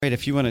Right,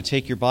 if you want to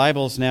take your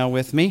Bibles now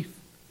with me,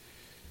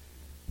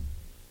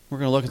 we're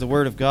going to look at the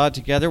Word of God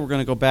together. We're going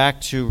to go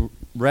back to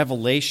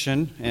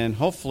Revelation, and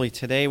hopefully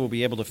today we'll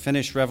be able to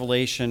finish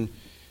Revelation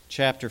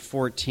chapter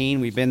 14.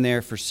 We've been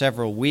there for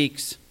several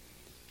weeks.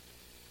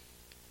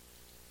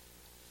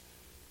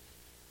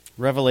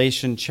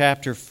 Revelation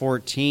chapter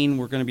 14,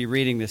 we're going to be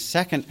reading the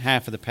second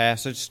half of the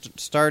passage,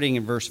 starting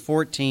in verse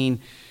 14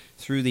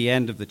 through the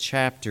end of the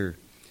chapter.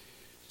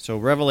 So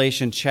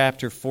Revelation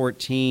chapter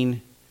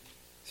 14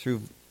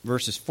 through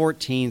verses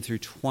 14 through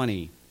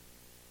 20.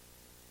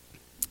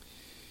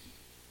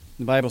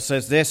 The Bible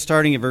says this,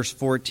 starting at verse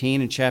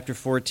 14 in chapter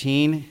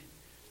 14.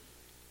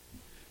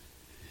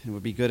 It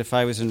would be good if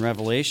I was in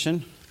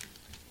Revelation.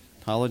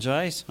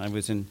 Apologize. I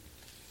was in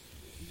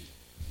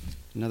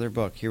another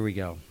book. Here we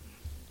go.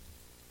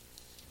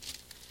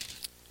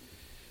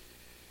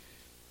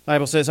 The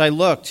Bible says, I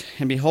looked,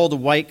 and behold a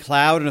white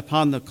cloud, and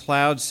upon the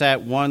cloud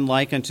sat one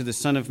like unto the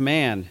Son of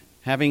Man,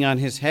 having on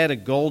his head a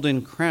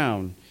golden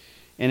crown,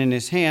 and in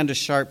his hand a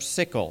sharp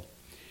sickle.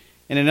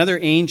 And another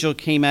angel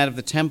came out of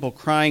the temple,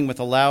 crying with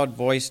a loud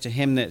voice to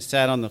him that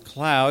sat on the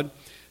cloud,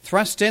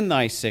 Thrust in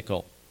thy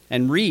sickle,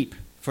 and reap,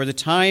 for the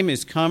time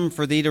is come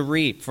for thee to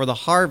reap, for the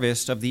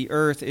harvest of the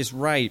earth is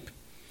ripe.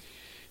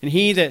 And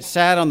he that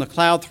sat on the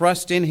cloud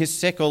thrust in his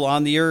sickle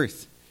on the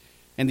earth,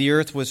 and the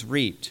earth was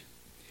reaped.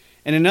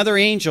 And another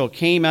angel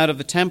came out of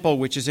the temple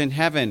which is in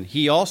heaven,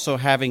 he also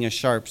having a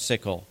sharp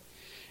sickle.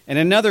 And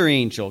another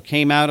angel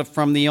came out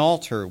from the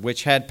altar,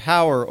 which had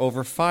power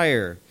over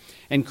fire,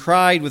 and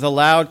cried with a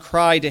loud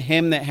cry to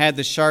him that had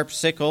the sharp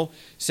sickle,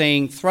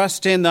 saying,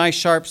 Thrust in thy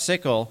sharp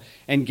sickle,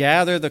 and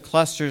gather the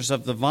clusters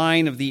of the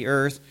vine of the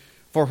earth,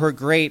 for her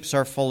grapes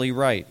are fully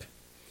ripe.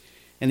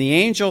 And the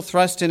angel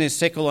thrust in his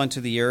sickle unto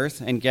the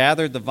earth, and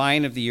gathered the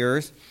vine of the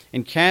earth,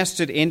 and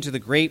cast it into the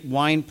great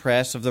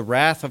winepress of the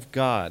wrath of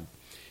God.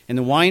 And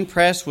the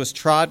winepress was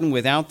trodden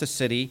without the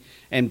city,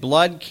 and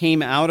blood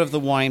came out of the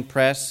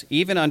winepress,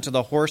 even unto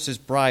the horses'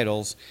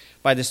 bridles,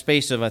 by the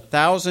space of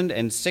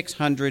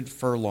 1,600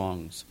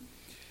 furlongs.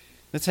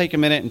 Let's take a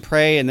minute and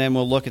pray, and then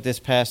we'll look at this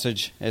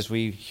passage as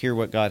we hear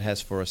what God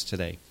has for us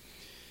today.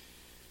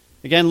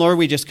 Again, Lord,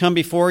 we just come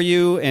before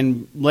you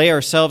and lay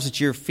ourselves at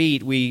your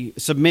feet. We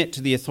submit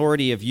to the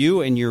authority of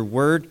you and your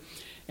word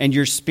and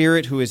your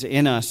Spirit who is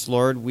in us,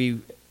 Lord. We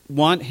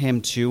want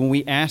him to, and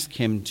we ask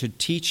him to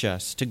teach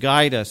us, to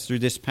guide us through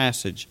this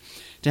passage,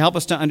 to help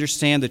us to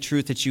understand the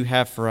truth that you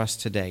have for us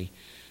today.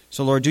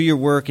 So, Lord, do your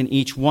work in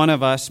each one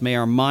of us. May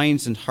our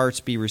minds and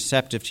hearts be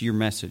receptive to your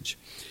message.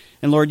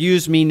 And, Lord,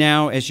 use me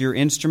now as your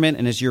instrument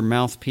and as your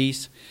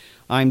mouthpiece.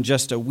 I'm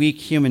just a weak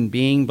human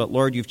being, but,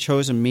 Lord, you've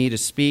chosen me to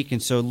speak,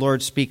 and so,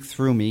 Lord, speak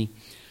through me.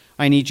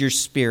 I need your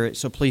Spirit,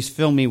 so please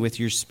fill me with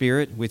your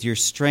Spirit, with your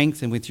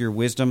strength, and with your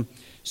wisdom,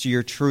 so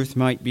your truth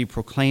might be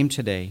proclaimed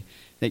today,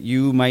 that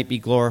you might be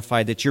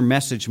glorified, that your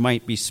message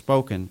might be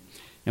spoken,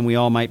 and we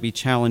all might be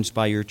challenged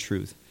by your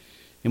truth.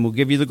 And we'll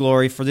give you the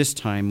glory for this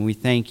time, and we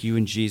thank you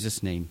in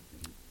Jesus' name.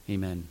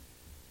 Amen.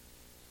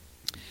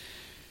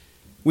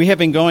 We have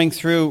been going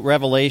through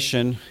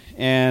Revelation,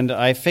 and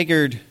I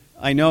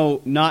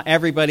know not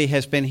everybody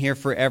has been here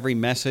for every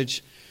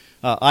message.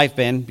 I've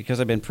been, because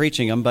I've been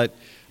preaching them, but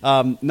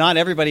not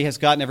everybody has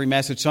gotten every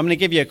message. So I'm going to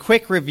give you a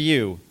quick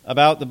review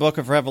about the book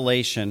of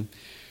Revelation.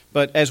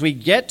 But as we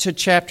get to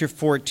chapter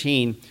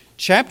 14,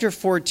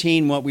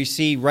 what we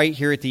see right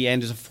here at the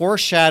end is a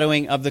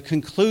foreshadowing of the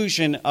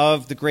conclusion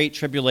of the Great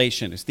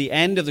Tribulation. It's the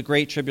end of the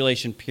Great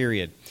Tribulation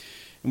period.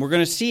 And we're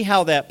going to see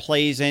how that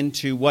plays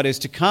into what is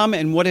to come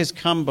and what has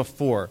come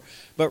before.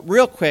 But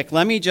real quick,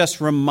 let me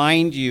just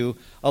remind you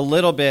a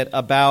little bit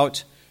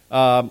about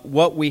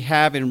what we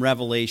have in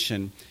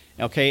Revelation.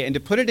 Okay, and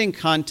to put it in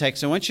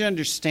context, I want you to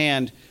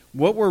understand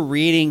what we're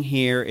reading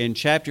here in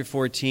chapter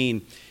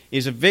 14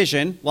 is a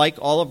vision, like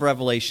all of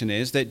Revelation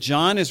is, that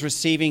John is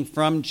receiving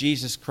from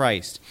Jesus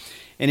Christ.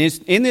 And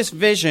in this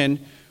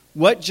vision,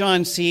 what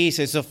John sees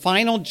is the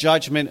final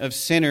judgment of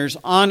sinners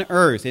on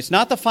earth. It's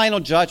not the final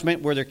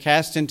judgment where they're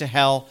cast into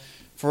hell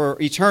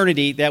for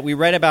eternity that we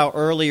read about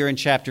earlier in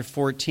chapter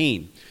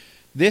 14.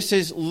 This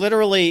is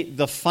literally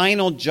the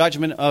final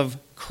judgment of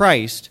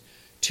Christ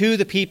to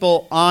the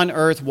people on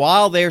earth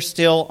while they're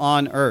still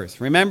on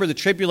earth. Remember, the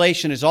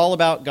tribulation is all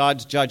about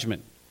God's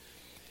judgment.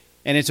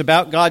 And it's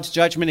about God's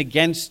judgment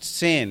against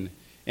sin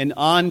and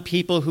on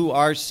people who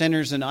are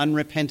sinners and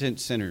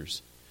unrepentant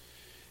sinners.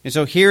 And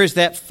so here is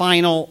that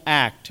final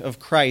act of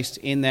Christ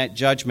in that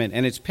judgment.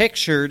 And it's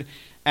pictured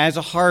as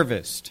a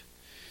harvest.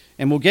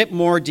 And we'll get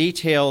more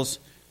details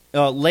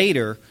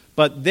later.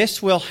 But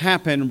this will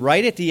happen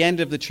right at the end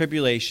of the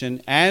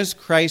tribulation as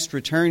Christ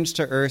returns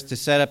to earth to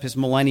set up his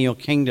millennial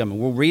kingdom. And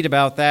we'll read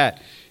about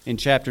that in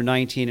chapter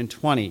 19 and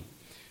 20.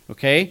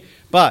 Okay?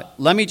 But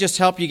let me just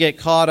help you get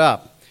caught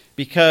up.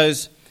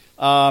 Because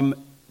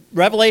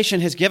Revelation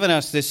has given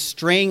us this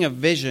string of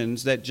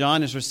visions that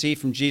John has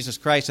received from Jesus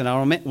Christ, and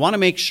I want to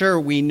make sure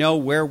we know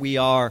where we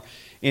are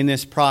in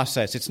this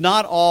process. It's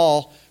not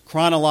all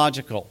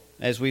chronological,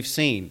 as we've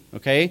seen,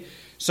 okay?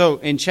 So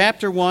in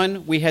chapter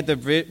 1, we had the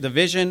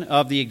vision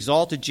of the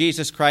exalted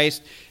Jesus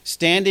Christ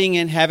standing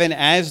in heaven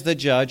as the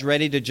judge,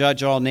 ready to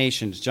judge all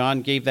nations.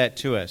 John gave that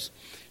to us.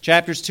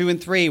 Chapters 2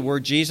 and 3 were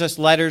Jesus'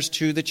 letters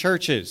to the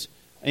churches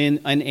in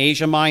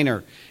Asia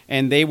Minor.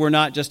 And they were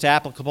not just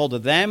applicable to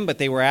them, but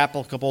they were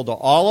applicable to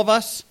all of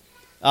us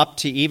up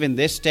to even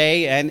this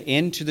day and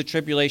into the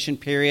tribulation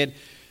period.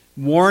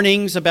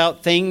 Warnings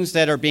about things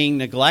that are being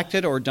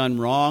neglected or done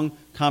wrong.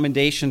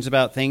 Commendations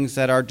about things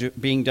that are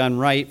being done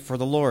right for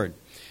the Lord.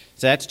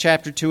 So that's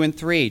chapter 2 and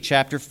 3.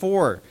 Chapter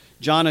 4,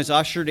 John is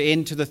ushered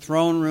into the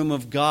throne room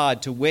of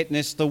God to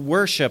witness the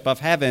worship of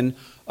heaven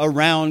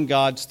around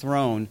God's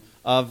throne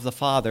of the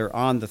Father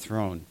on the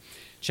throne.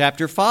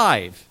 Chapter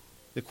 5,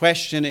 the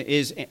question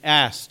is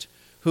asked,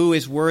 who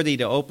is worthy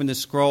to open the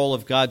scroll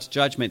of God's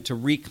judgment to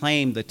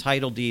reclaim the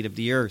title deed of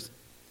the earth?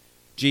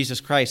 Jesus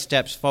Christ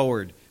steps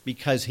forward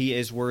because he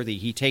is worthy.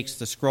 He takes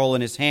the scroll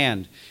in his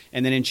hand.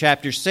 And then in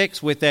chapter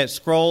 6, with that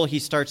scroll, he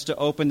starts to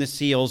open the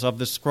seals of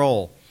the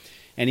scroll.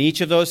 And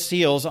each of those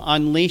seals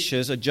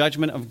unleashes a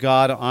judgment of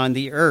God on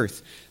the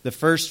earth. The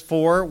first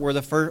four were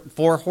the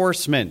four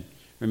horsemen.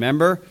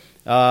 Remember,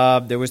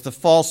 there was the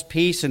false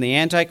peace and the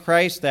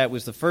Antichrist. That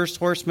was the first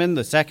horseman.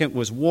 The second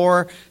was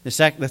war. The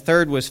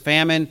third was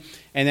famine.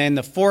 And then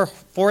the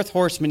fourth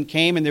horseman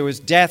came, and there was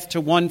death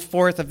to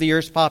 1/4 of the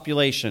earth's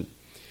population.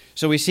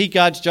 So we see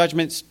God's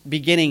judgments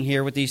beginning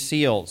here with these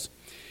seals.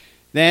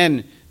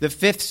 Then the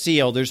fifth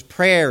seal, there's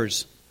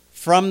prayers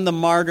from the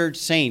martyred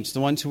saints,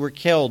 the ones who were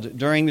killed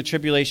during the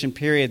tribulation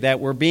period, that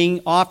were being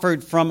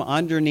offered from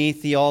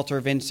underneath the altar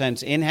of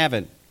incense in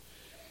heaven.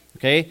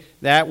 Okay,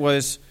 that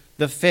was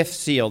the fifth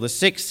seal. The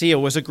sixth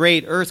seal was a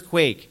great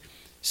earthquake.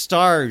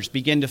 Stars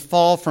begin to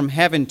fall from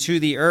heaven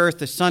to the earth.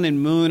 The sun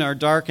and moon are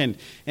darkened.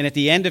 And at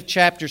the end of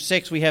chapter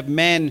 6, we have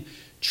men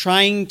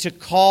trying to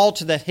call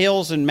to the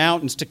hills and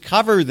mountains to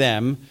cover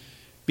them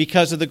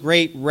because of the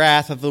great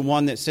wrath of the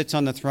one that sits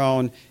on the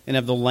throne and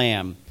of the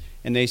Lamb.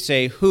 And they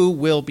say, who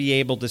will be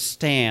able to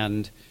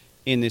stand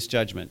in this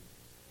judgment?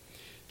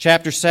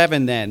 Chapter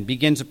 7 then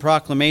begins a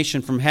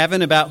proclamation from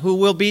heaven about who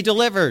will be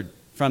delivered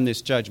from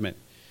this judgment.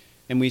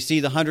 And we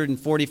see the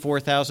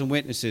 144,000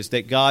 witnesses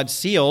that God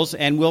seals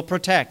and will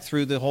protect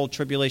through the whole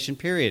tribulation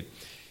period.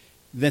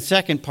 The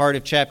second part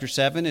of chapter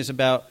 7 is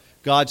about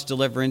God's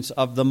deliverance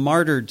of the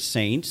martyred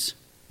saints,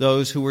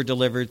 those who were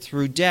delivered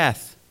through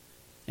death.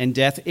 And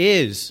death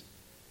is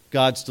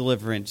God's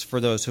deliverance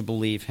for those who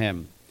believe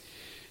him.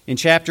 In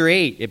chapter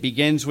 8, it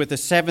begins with the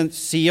seventh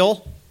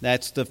seal.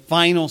 That's the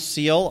final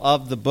seal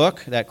of the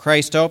book that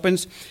Christ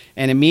opens.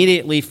 And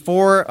immediately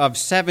 4 of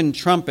 7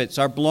 trumpets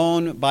are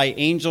blown by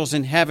angels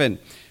in heaven,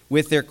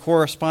 with their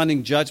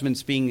corresponding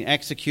judgments being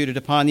executed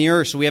upon the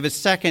earth. So we have a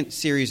second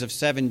series of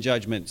 7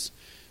 judgments,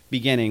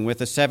 beginning with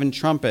the 7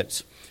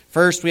 trumpets.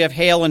 First, we have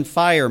hail and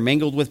fire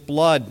mingled with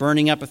blood,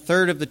 burning up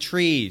 1/3 of the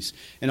trees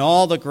and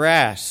all the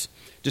grass,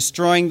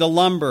 destroying the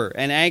lumber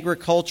and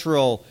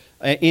agricultural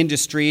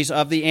industries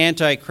of the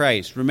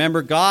Antichrist.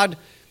 Remember, God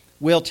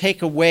will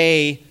take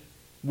away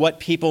what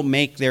people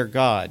make their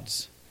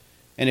gods.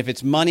 And if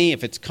it's money,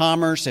 if it's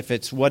commerce, if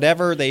it's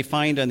whatever they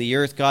find on the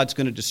earth, God's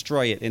going to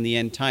destroy it in the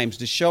end times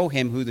to show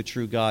him who the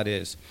true God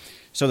is.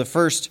 So the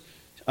first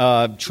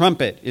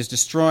trumpet is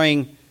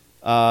destroying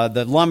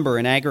the lumber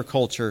and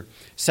agriculture.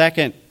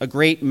 Second, a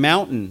great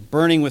mountain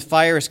burning with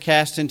fire is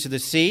cast into the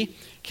sea,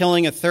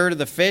 killing 1/3 of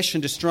the fish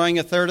and destroying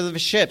 1/3 of the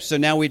ships. So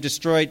now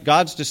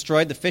God's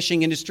destroyed the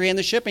fishing industry and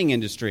the shipping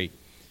industry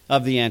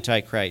of the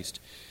Antichrist.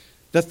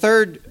 The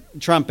third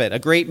trumpet, a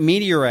great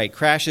meteorite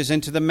crashes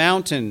into the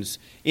mountains,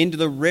 into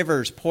the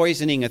rivers,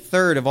 poisoning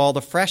 1/3 of all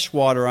the fresh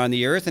water on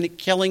the earth and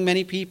killing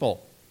many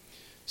people.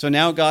 So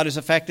now God has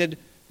affected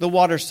the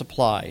water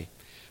supply.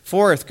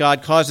 Fourth,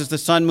 God causes the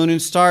sun, moon,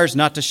 and stars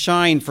not to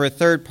shine for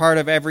 1/3 part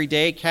of every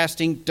day,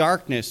 casting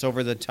darkness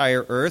over the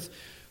entire earth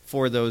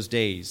for those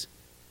days.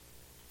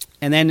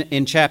 And then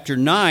in chapter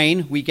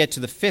 9, we get to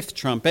the fifth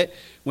trumpet,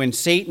 when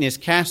Satan is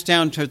cast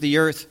down to the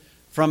earth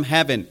from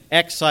heaven,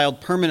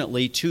 exiled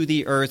permanently to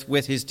the earth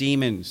with his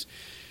demons.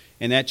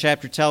 And that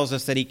chapter tells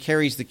us that he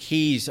carries the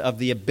keys of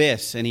the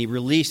abyss, and he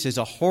releases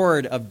a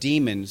horde of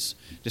demons,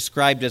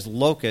 described as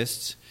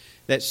locusts,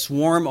 that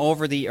swarm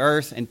over the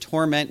earth and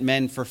torment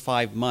men for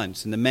 5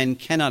 months. And the men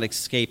cannot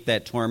escape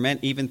that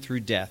torment, even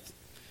through death.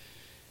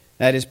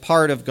 That is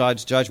part of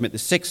God's judgment. The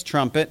sixth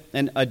trumpet,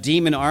 and a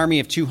demon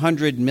army of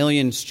 200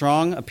 million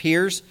strong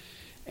appears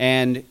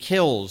and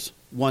kills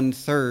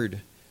 1/3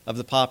 of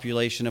the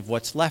population of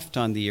what's left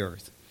on the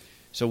earth.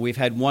 So we've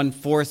had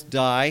 1/4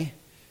 die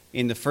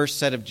in the first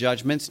set of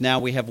judgments. Now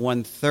we have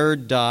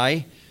 1/3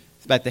 die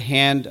at the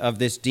hand of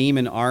this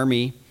demon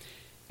army.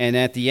 And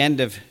at the end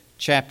of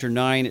chapter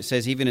 9, it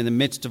says, even in the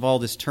midst of all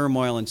this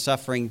turmoil and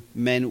suffering,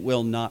 men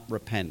will not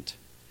repent.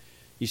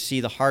 You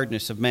see the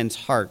hardness of men's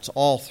hearts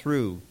all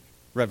through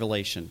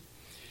Revelation.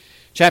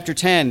 Chapter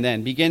 10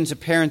 then begins a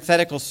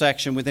parenthetical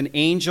section with an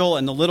angel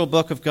and the little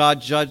book of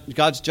God's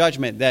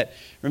judgment that,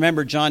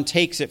 remember, John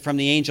takes it from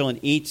the angel and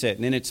eats it.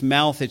 And in its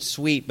mouth it's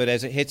sweet, but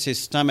as it hits his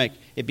stomach,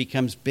 it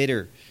becomes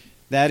bitter.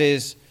 That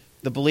is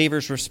the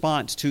believer's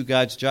response to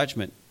God's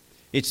judgment.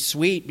 It's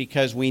sweet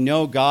because we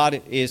know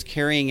God is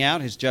carrying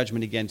out his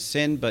judgment against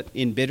sin, but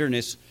in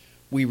bitterness,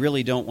 we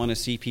really don't want to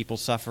see people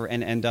suffer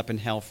and end up in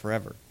hell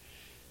forever.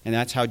 And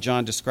that's how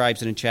John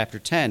describes it in chapter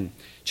 10.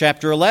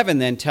 Chapter 11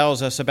 then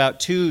tells us about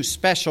two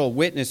special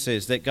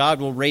witnesses that God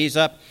will raise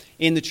up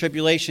in the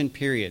tribulation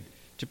period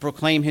to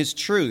proclaim his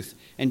truth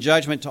and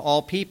judgment to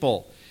all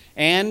people,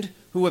 and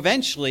who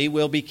eventually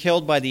will be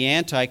killed by the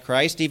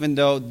Antichrist, even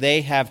though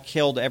they have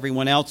killed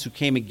everyone else who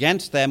came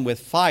against them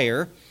with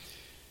fire.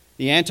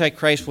 The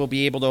Antichrist will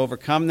be able to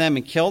overcome them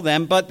and kill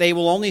them, but they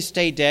will only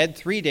stay dead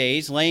 3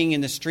 days, laying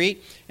in the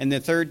street, and the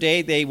third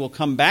day they will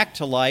come back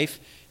to life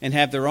and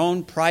have their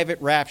own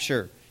private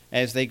rapture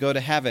as they go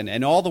to heaven.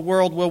 And all the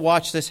world will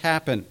watch this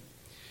happen.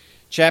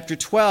 At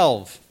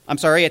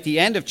the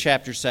end of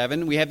chapter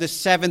 7, we have the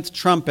seventh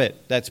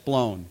trumpet that's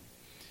blown.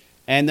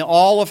 And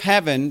all of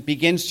heaven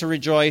begins to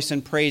rejoice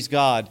and praise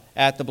God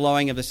at the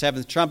blowing of the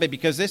seventh trumpet,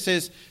 because this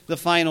is the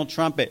final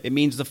trumpet. It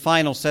means the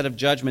final set of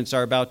judgments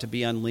are about to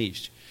be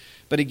unleashed.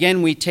 But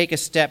again, we take a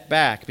step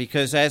back,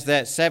 because as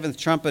that seventh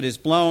trumpet is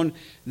blown,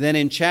 then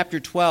in chapter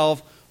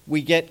 12,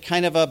 we get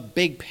kind of a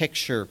big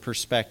picture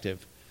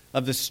perspective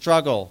of the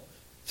struggle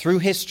through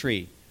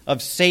history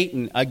of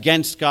Satan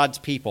against God's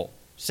people.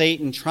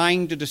 Satan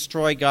trying to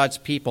destroy God's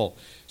people.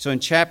 So in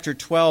chapter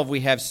 12,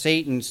 we have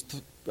Satan's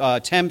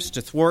attempts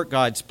to thwart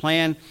God's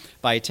plan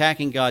by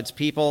attacking God's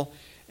people,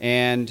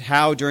 and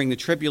how during the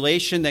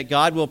tribulation that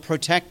God will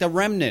protect the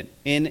remnant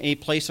in a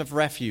place of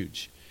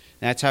refuge.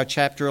 That's how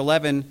chapter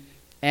 12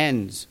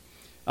 ends.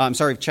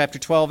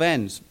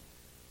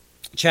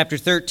 Chapter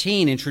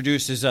 13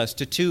 introduces us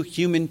to two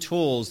human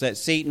tools that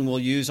Satan will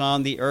use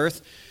on the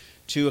earth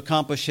to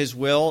accomplish his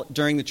will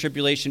during the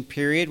tribulation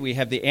period. We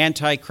have the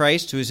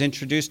Antichrist, who is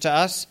introduced to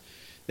us,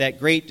 that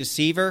great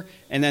deceiver,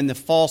 and then the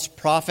false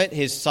prophet,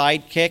 his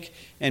sidekick,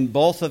 and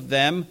both of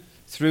them,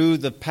 through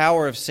the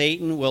power of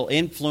Satan, will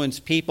influence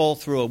people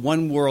through a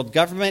one-world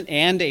government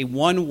and a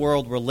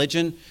one-world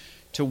religion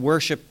to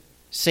worship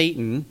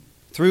Satan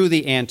through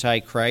the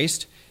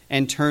Antichrist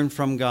and turn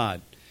from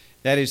God.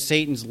 That is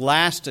Satan's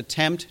last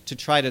attempt to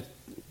try to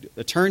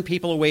turn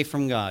people away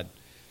from God.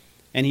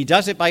 And he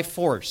does it by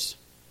force.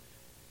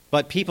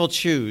 But people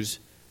choose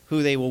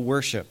who they will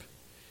worship.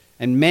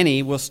 And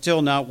many will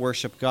still not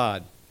worship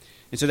God.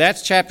 And so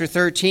that's chapter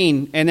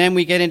 13. And then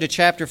we get into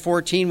chapter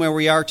 14, where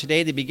we are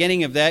today. The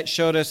beginning of that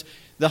showed us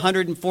the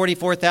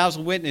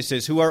 144,000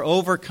 witnesses who are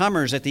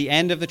overcomers at the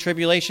end of the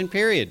tribulation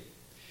period.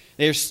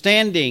 They're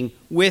standing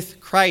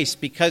with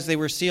Christ because they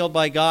were sealed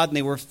by God and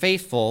they were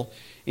faithful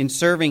in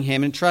serving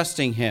him and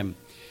trusting him.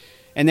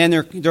 And then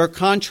they're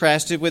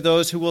contrasted with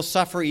those who will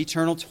suffer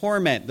eternal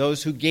torment,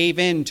 those who gave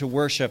in to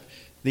worship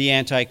the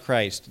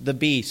Antichrist, the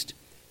beast,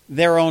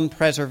 their own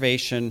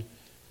preservation,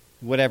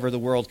 whatever the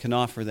world can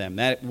offer them.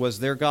 That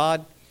was their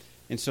God,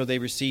 and so they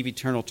receive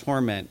eternal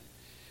torment.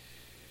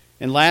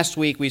 And last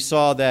week we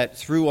saw that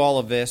through all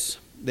of this,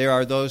 there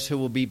are those who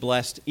will be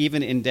blessed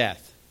even in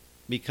death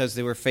because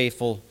they were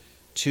faithful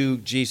to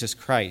Jesus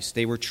Christ.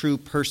 They were true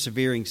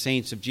persevering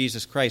saints of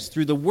Jesus Christ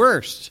through the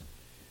worst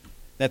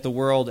that the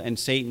world and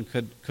Satan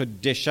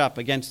could dish up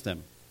against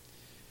them.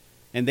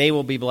 And they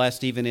will be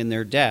blessed even in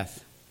their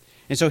death.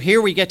 And so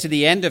here we get to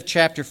the end of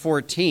chapter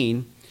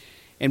 14,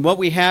 and what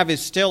we have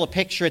is still a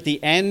picture at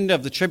the end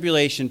of the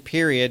tribulation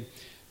period,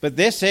 but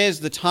this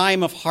is the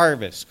time of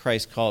harvest,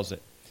 Christ calls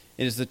it.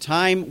 It is the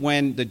time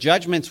when the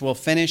judgments will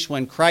finish,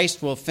 when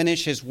Christ will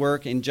finish his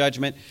work in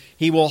judgment.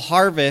 He will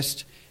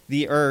harvest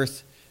the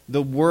earth,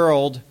 the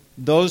world,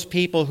 those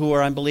people who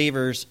are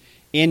unbelievers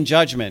in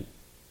judgment.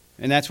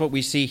 And that's what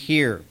we see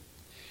here.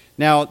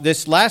 Now,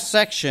 this last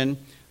section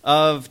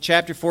of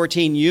chapter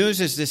 14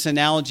 uses this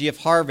analogy of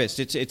harvest.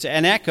 It's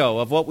an echo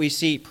of what we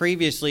see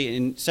previously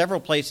in several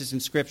places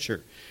in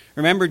Scripture.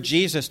 Remember,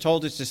 Jesus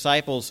told his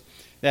disciples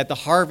that the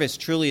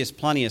harvest truly is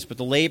plenteous, but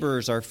the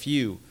laborers are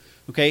few.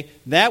 Okay,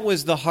 that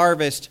was the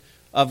harvest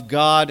of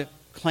God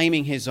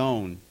claiming his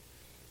own.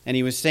 And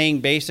he was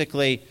saying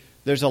basically,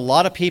 there's a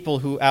lot of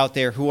people out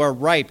there who are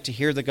ripe to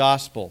hear the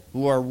gospel,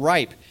 who are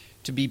ripe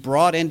to be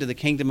brought into the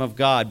kingdom of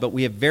God, but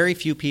we have very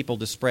few people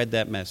to spread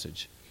that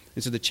message.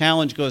 And so the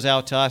challenge goes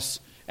out to us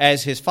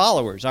as his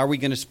followers. Are we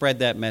going to spread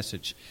that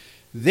message?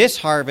 This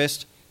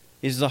harvest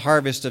is the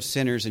harvest of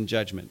sinners in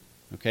judgment.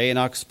 Okay, and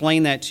I'll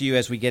explain that to you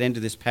as we get into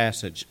this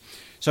passage.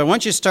 So I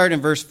want you to start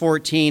in verse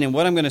 14, and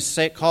what I'm going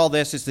to call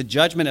this is the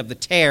judgment of the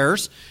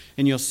tares,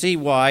 and you'll see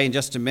why in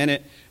just a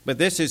minute. But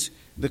this is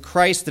the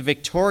Christ, the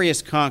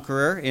victorious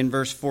conqueror, in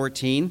verse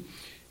 14.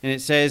 And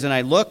it says, "And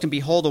I looked, and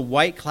behold, a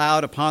white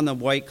cloud. Upon the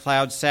white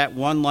cloud sat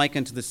one like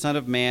unto the Son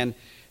of Man,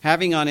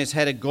 having on his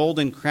head a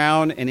golden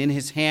crown, and in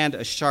his hand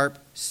a sharp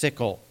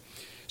sickle."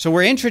 So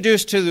we're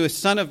introduced to the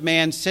Son of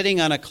Man sitting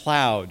on a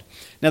cloud.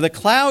 Now the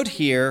cloud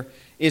here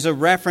is a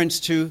reference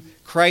to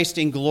Christ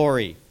in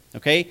glory.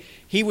 Okay?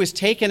 He was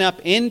taken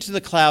up into the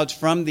clouds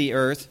from the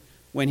earth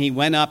when he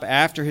went up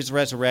after his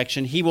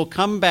resurrection. He will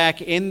come back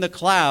in the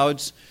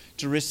clouds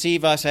to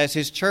receive us as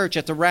his church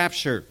at the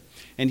rapture.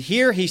 And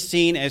here he's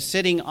seen as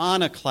sitting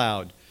on a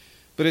cloud.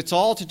 but it's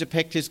all to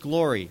depict his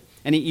glory.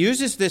 And it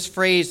uses this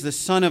phrase, the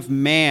Son of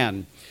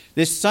Man.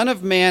 This Son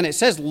of Man, it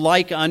says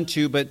like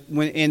unto, but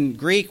in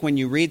Greek, when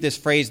you read this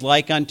phrase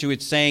like unto,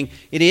 it's saying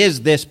it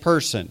is this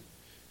person.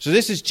 So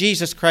this is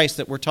Jesus Christ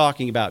that we're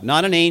talking about.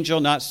 Not an angel,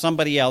 not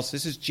somebody else.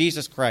 This is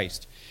Jesus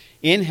Christ.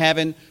 In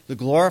heaven, the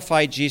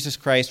glorified Jesus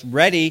Christ,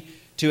 ready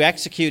to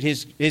execute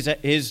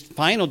his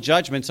final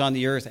judgments on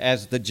the earth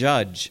as the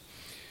judge.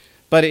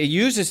 But it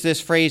uses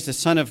this phrase, the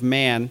Son of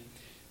Man,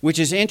 which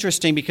is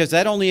interesting because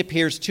that only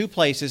appears 2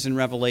 places in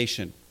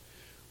Revelation.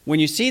 When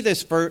you see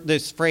this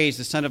phrase,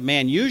 the Son of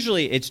Man,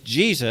 usually it's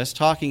Jesus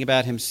talking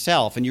about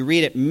himself, and you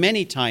read it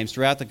many times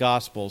throughout the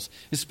Gospels,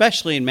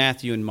 especially in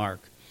Matthew and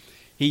Mark.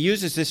 He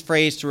uses this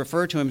phrase to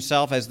refer to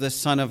himself as the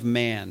Son of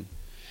Man.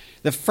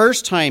 The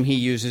first time he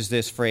uses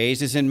this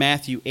phrase is in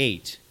Matthew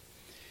 8.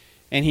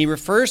 And he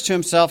refers to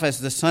himself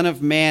as the Son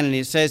of Man, and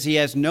he says he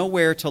has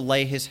nowhere to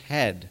lay his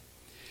head.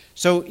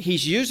 So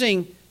he's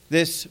using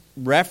this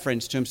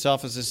reference to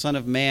himself as the Son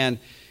of Man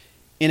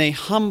in a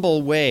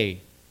humble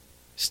way,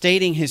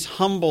 stating his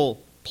humble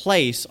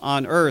place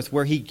on earth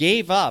where he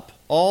gave up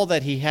all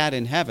that he had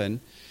in heaven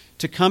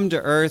to come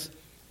to earth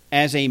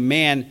as a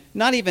man,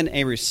 not even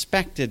a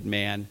respected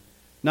man,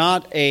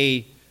 not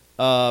a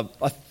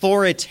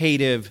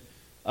authoritative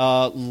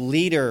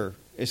leader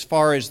as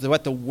far as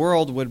what the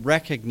world would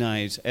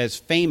recognize as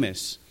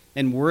famous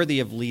and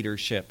worthy of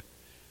leadership,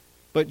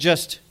 but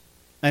just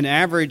an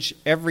average,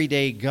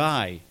 everyday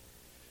guy.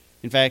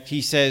 In fact,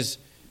 he says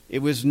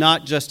it was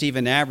not just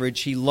even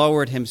average. He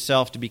lowered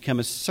himself to become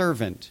a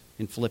servant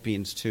in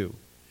Philippians 2.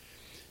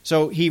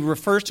 So he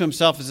refers to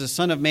himself as the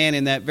Son of Man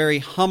in that very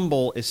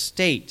humble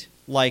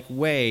estate-like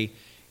way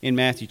in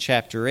Matthew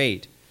chapter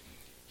 8.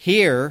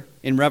 Here,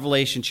 in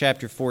Revelation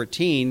chapter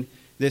 14,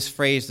 this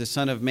phrase, the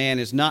Son of Man,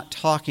 is not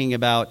talking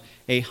about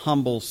a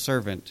humble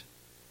servant,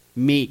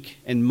 meek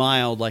and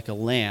mild like a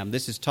lamb.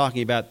 This is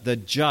talking about the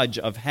judge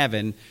of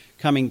heaven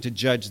coming to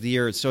judge the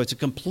earth. So it's a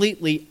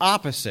completely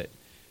opposite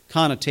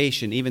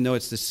connotation, even though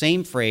it's the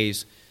same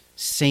phrase,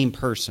 same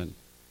person.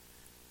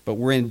 But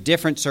we're in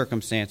different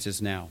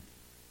circumstances now.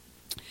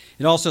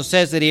 It also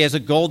says that he has a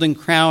golden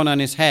crown on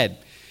his head.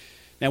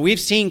 Now, we've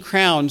seen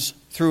crowns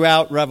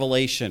throughout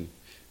Revelation.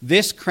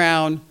 This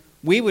crown,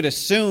 we would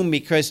assume,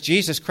 because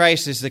Jesus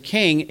Christ is the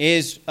king,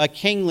 is a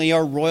kingly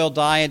or royal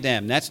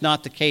diadem. That's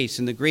not the case.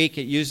 In the Greek,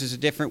 it uses a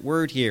different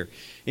word here.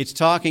 It's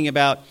talking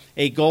about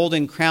a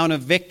golden crown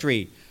of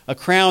victory, a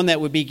crown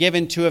that would be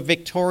given to a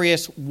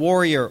victorious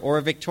warrior or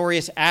a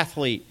victorious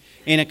athlete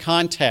in a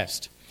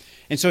contest.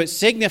 And so it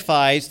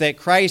signifies that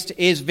Christ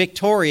is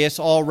victorious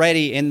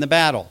already in the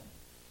battle.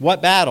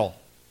 What battle?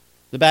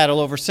 The battle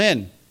over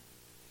sin.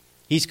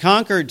 He's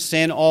conquered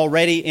sin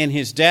already in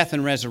his death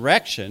and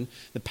resurrection,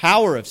 the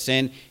power of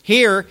sin.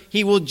 Here,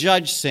 he will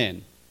judge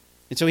sin.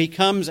 And so he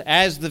comes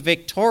as the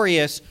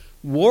victorious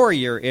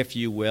warrior, if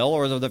you will,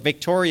 or the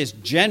victorious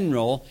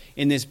general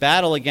in this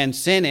battle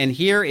against sin. And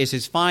here is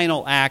his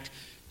final act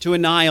to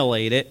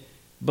annihilate it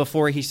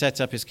before he sets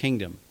up his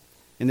kingdom.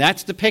 And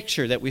that's the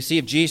picture that we see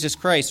of Jesus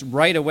Christ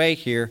right away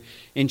here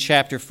in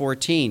chapter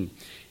 14.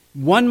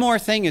 One more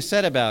thing is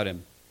said about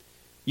him.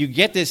 You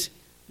get this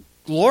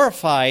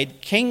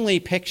glorified, kingly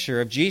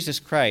picture of Jesus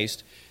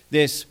Christ,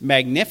 this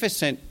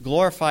magnificent,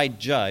 glorified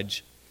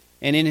judge,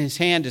 and in his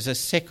hand is a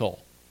sickle.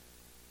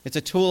 It's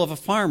a tool of a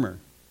farmer.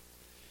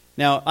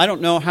 Now, I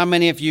don't know how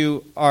many of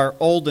you are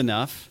old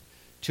enough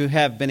to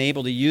have been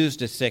able to use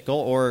a sickle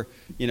or,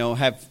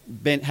 have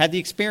had the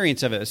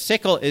experience of it. A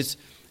sickle is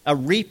a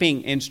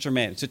reaping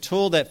instrument. It's a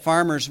tool that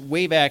farmers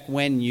way back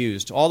when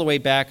used, all the way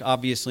back,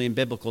 obviously, in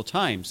biblical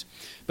times.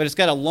 But it's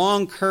got a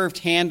long curved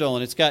handle,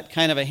 and it's got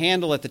kind of a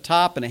handle at the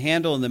top and a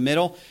handle in the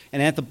middle,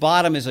 and at the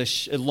bottom is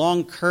a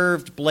long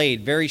curved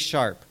blade, very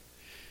sharp.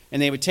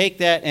 And they would take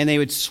that and they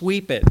would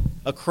sweep it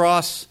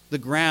across the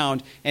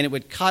ground, and it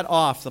would cut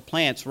off the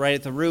plants right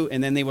at the root,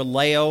 and then they would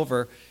lay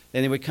over,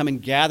 then they would come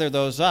and gather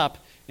those up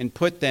and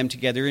put them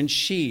together in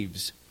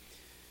sheaves.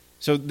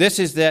 So this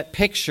is that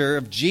picture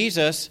of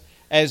Jesus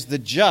as the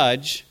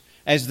judge,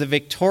 as the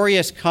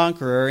victorious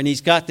conqueror, and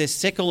he's got this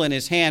sickle in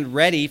his hand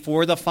ready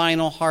for the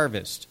final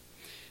harvest.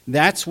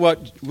 That's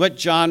what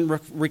John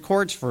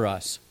records for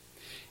us.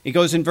 It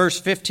goes in verse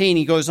 15,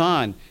 he goes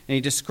on, and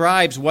he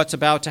describes what's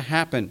about to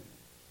happen.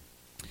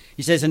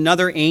 He says,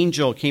 another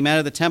angel came out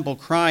of the temple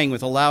crying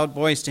with a loud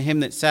voice to him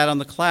that sat on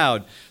the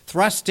cloud,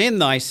 thrust in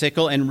thy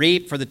sickle and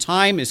reap, for the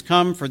time is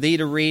come for thee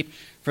to reap,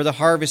 for the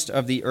harvest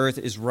of the earth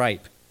is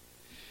ripe.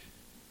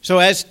 So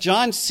as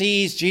John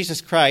sees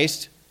Jesus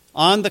Christ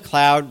on the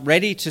cloud,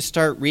 ready to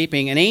start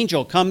reaping, an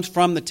angel comes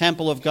from the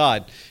temple of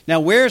God. Now,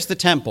 where's the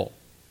temple?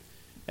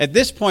 At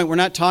this point, we're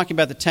not talking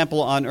about the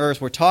temple on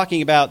earth. We're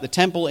talking about the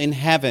temple in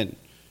heaven.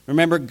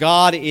 Remember,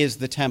 God is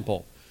the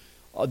temple.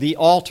 The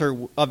altar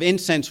of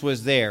incense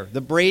was there.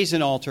 The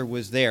brazen altar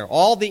was there.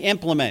 All the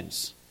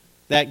implements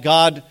that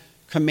God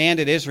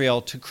commanded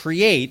Israel to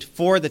create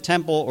for the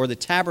temple or the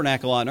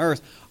tabernacle on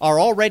earth are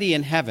already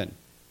in heaven.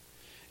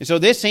 And so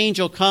this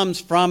angel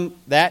comes from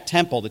that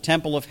temple, the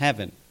temple of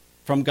heaven,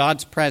 from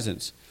God's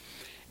presence.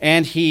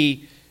 And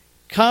he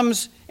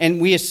comes And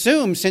we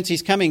assume, since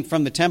he's coming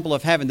from the temple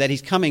of heaven, that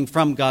he's coming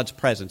from God's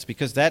presence,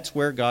 because that's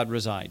where God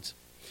resides.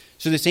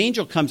 So this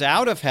angel comes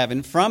out of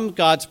heaven from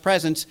God's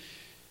presence,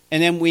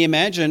 and then we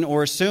imagine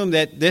or assume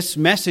that this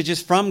message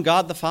is from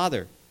God the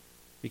Father,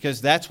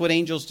 because that's what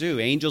angels do.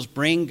 Angels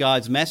bring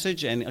God's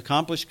message and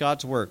accomplish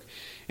God's work.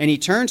 And he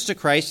turns to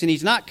Christ, and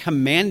he's not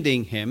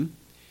commanding him.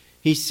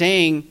 He's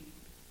saying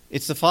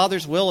it's the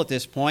Father's will at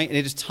this point, and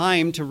it is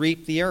time to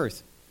reap the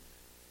earth.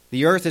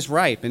 The earth is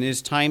ripe, and it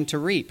is time to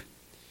reap.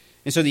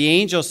 And so the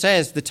angel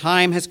says, the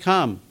time has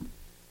come.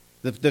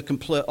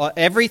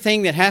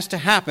 Everything that has to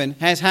happen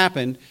has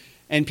happened,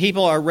 and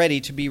people are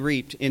ready to be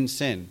reaped in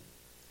sin.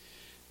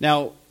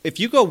 Now, if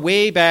you go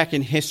way back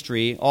in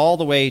history, all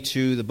the way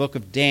to the book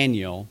of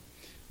Daniel,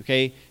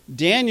 okay,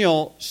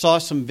 Daniel saw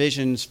some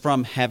visions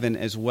from heaven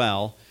as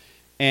well,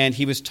 and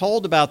he was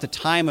told about the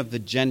time of the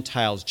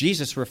Gentiles.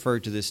 Jesus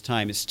referred to this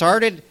time. It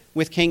started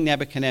with King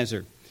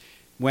Nebuchadnezzar.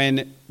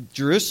 When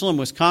Jerusalem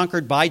was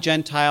conquered by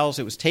Gentiles,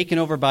 it was taken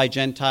over by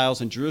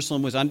Gentiles, and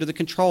Jerusalem was under the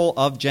control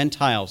of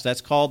Gentiles.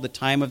 That's called the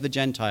time of the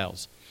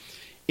Gentiles.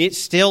 It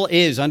still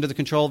is under the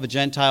control of the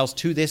Gentiles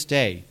to this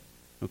day.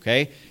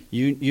 Okay?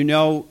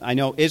 I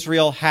know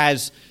Israel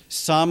has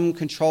some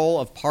control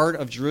of part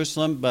of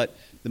Jerusalem, but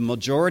the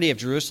majority of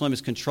Jerusalem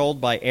is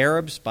controlled by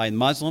Arabs, by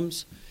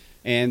Muslims,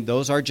 and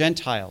those are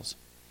Gentiles.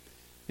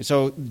 And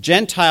so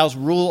Gentiles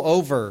rule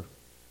over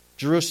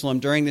Jerusalem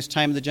during this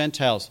time of the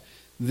Gentiles.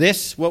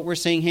 This, what we're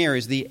seeing here,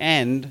 is the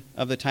end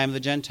of the time of the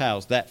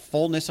Gentiles. That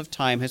fullness of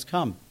time has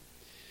come.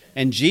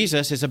 And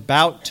Jesus is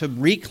about to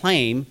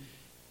reclaim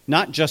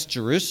not just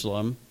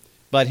Jerusalem,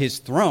 but his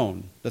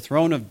throne, the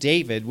throne of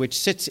David, which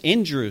sits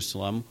in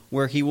Jerusalem,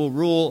 where he will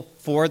rule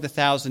for the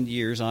 1,000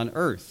 years on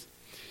earth.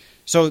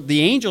 So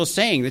the angel is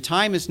saying the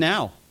time is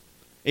now.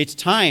 It's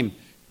time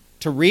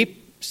to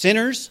reap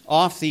sinners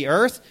off the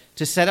earth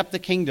to set up the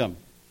kingdom.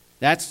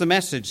 That's the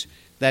message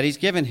that he's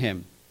given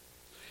him.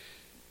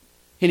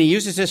 And he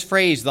uses this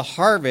phrase, the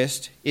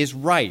harvest is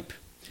ripe.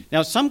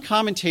 Now, some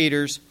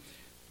commentators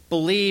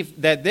believe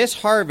that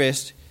this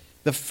harvest,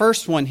 the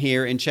first one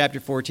here in chapter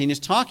 14, is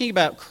talking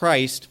about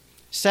Christ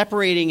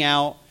separating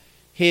out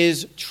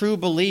his true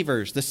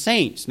believers, the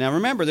saints. Now,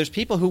 remember, there's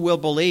people who will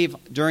believe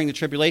during the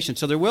tribulation,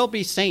 so there will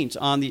be saints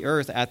on the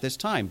earth at this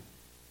time.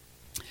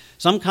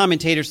 Some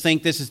commentators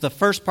think this is the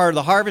first part of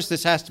the harvest.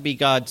 This has to be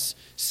God's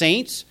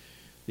saints,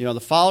 the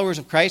followers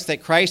of Christ,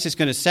 that Christ is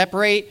going to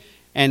separate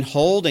and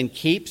hold and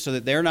keep so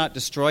that they're not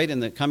destroyed in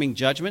the coming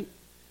judgment.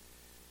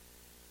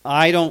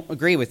 I don't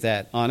agree with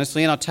that,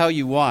 honestly, and I'll tell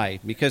you why.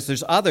 Because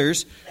there's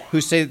others who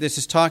say that this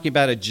is talking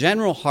about a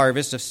general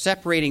harvest of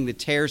separating the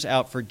tares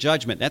out for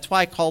judgment. That's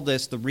why I call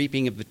this the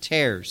reaping of the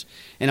tares.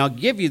 And I'll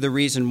give you the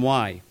reason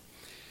why.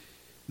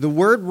 The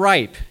word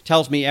ripe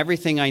tells me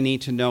everything I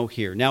need to know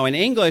here. Now, in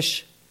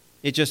English,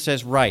 it just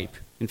says ripe.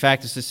 In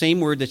fact, it's the same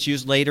word that's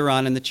used later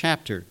on in the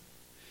chapter.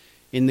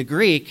 In the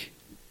Greek,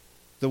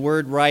 the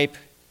word ripe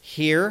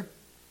here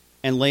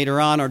and later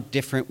on are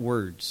different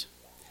words.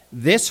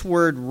 This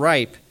word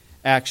ripe,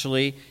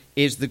 actually,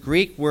 is the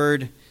Greek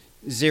word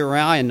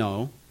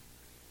zeraino,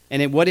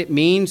 and what it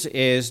means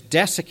is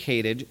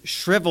desiccated,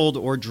 shriveled,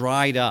 or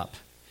dried up.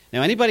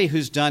 Now, anybody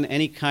who's done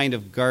any kind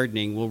of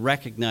gardening will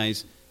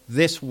recognize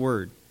this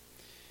word.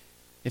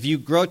 If you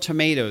grow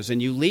tomatoes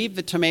and you leave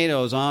the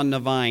tomatoes on the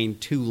vine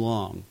too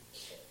long,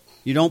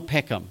 you don't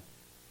pick them.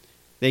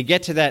 They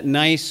get to that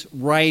nice,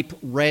 ripe,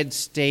 red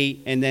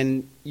state, and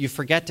then you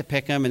forget to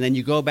pick them, and then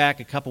you go back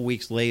a couple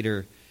weeks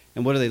later,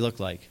 and what do they look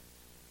like?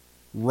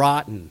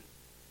 Rotten.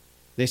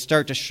 They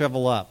start to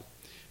shrivel up.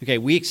 Okay,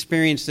 we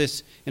experience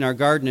this in our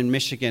garden in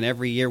Michigan.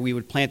 Every year we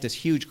would plant this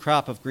huge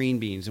crop of green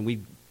beans, and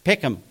we'd pick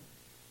them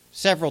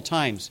several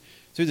times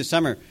through the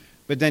summer.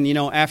 But then,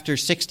 after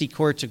 60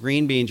 quarts of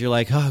green beans, you're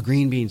like, oh,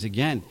 green beans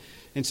again.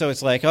 And so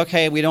it's like,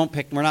 okay, we're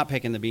not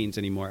picking the beans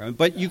anymore.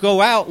 But you go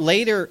out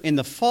later in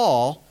the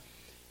fall,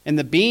 and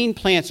the bean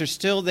plants are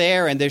still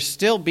there, and there's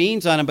still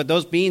beans on them, but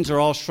those beans are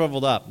all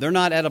shriveled up. They're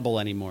not edible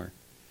anymore.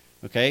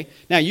 Okay?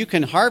 Now, you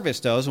can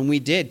harvest those, and we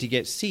did, to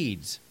get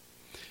seeds.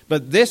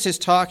 But this is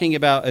talking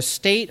about a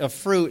state of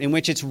fruit in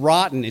which it's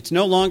rotten. It's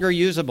no longer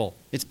usable.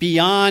 It's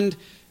beyond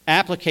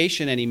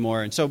application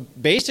anymore. And so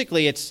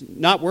basically it's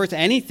not worth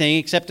anything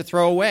except to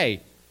throw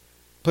away.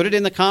 Put it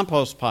in the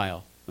compost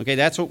pile. Okay,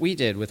 that's what we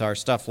did with our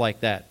stuff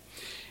like that.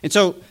 And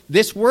so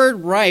this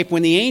word ripe,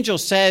 when the angel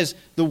says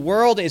the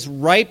world is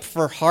ripe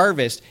for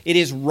harvest, it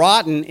is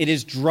rotten, it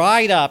is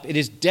dried up, it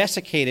is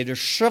desiccated or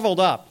shriveled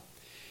up.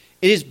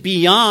 It is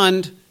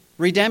beyond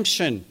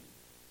redemption.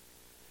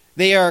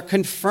 They are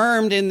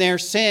confirmed in their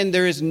sin.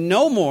 There is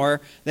no more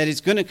that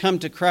is going to come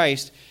to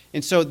Christ.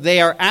 And so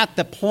they are at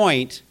the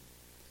point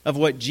of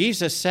what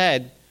Jesus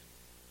said,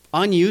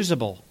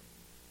 unusable.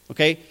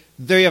 Okay?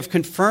 They have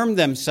confirmed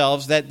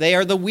themselves that they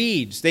are the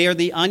weeds. They are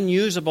the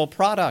unusable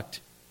product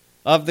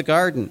of the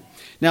garden.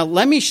 Now,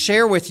 let me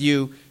share with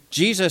you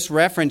Jesus'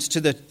 reference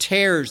to the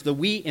tares, the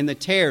wheat and the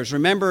tares.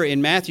 Remember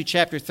in Matthew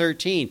chapter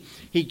 13,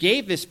 he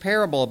gave this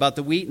parable about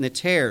the wheat and the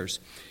tares.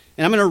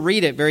 And I'm going to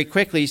read it very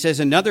quickly. He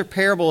says, "Another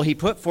parable he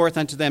put forth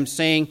unto them,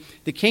 saying,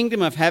 The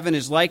kingdom of heaven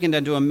is likened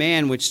unto a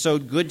man which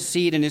sowed good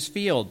seed in his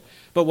field.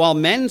 But while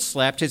men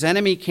slept, his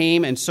enemy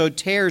came and sowed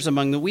tares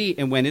among the wheat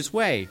and went his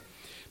way.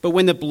 But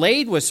when the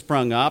blade was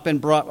sprung up and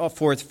brought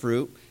forth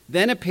fruit,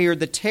 then appeared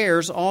the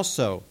tares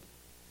also.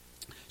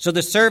 So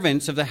the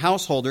servants of the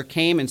householder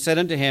came and said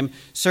unto him,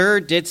 Sir,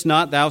 didst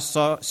not thou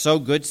sow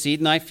good seed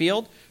in thy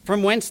field?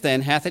 From whence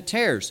then hath it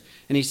tares?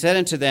 And he said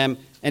unto them,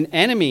 An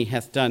enemy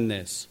hath done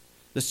this.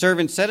 The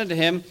servant said unto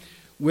him,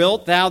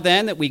 Wilt thou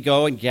then that we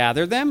go and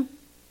gather them?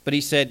 But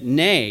he said,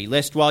 Nay,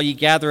 lest while ye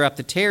gather up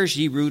the tares,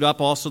 ye root up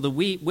also the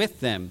wheat with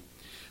them.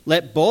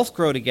 Let both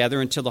grow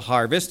together until the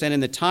harvest, and in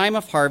the time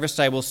of harvest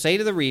I will say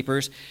to the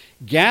reapers,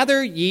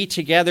 Gather ye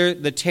together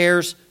the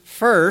tares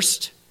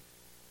first,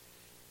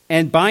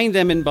 and bind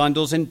them in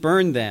bundles and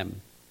burn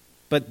them,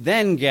 but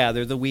then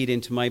gather the wheat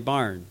into my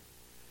barn."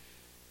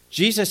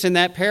 Jesus in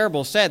that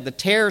parable said the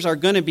tares are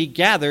going to be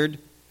gathered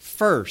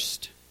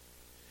first.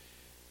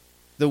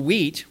 The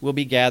wheat will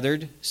be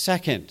gathered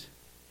second.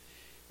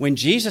 When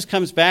Jesus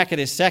comes back at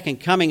his second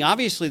coming,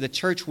 obviously the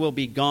church will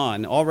be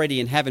gone, already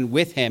in heaven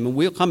with him, and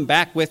we'll come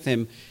back with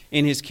him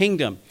in his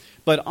kingdom.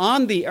 But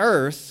on the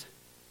earth,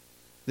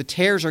 the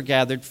tares are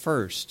gathered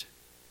first.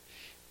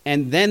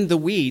 And then the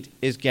wheat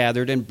is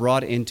gathered and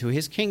brought into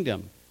his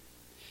kingdom.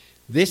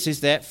 This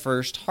is that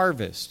first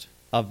harvest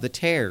of the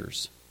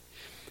tares.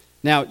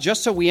 Now,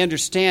 just so we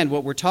understand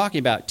what we're talking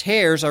about,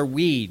 tares are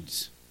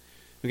weeds.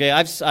 Okay,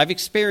 I've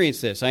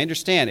experienced this. I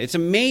understand. It's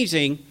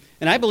amazing.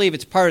 And I believe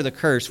it's part of the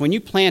curse. When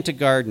you plant a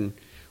garden,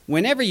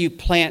 whenever you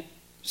plant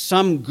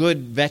some good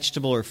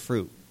vegetable or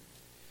fruit,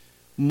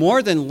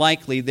 more than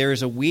likely there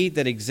is a weed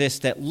that exists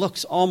that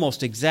looks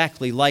almost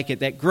exactly like it,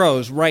 that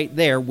grows right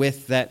there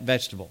with that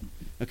vegetable.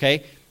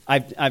 Okay?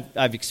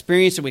 I've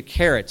experienced it with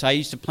carrots. I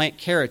used to plant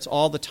carrots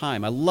all the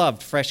time. I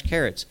loved fresh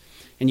carrots.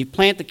 And you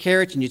plant the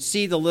carrots and you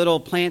see the little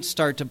plants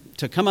start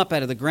to come up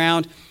out of the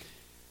ground.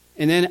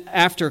 And then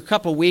after a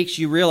couple weeks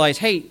you realize,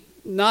 hey,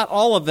 not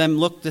all of them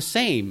look the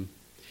same.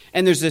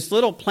 And there's this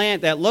little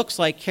plant that looks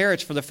like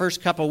carrots for the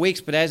first couple of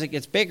weeks, but as it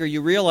gets bigger,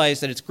 you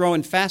realize that it's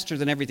growing faster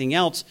than everything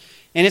else,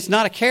 and it's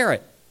not a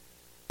carrot,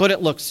 but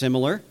it looks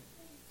similar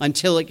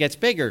until it gets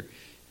bigger.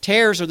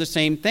 Tares are the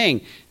same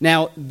thing.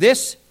 Now,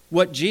 this,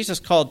 what Jesus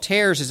called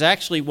tares, is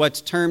actually what's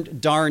termed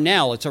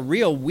darnel. It's a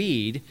real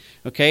weed,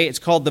 okay? It's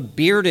called the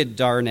bearded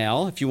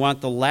darnel, if you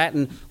want the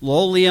Latin,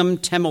 Lolium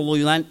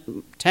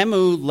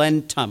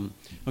temulentum.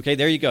 Okay,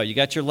 there you go. You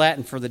got your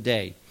Latin for the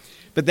day.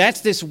 But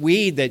that's this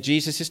weed that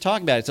Jesus is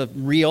talking about. It's a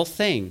real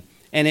thing.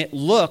 And it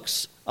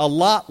looks a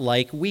lot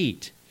like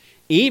wheat.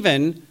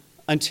 Even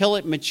until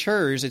it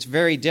matures, it's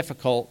very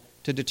difficult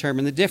to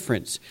determine the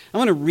difference. I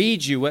want to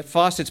read you what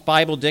Fawcett's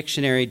Bible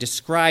Dictionary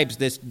describes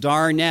this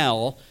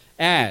darnel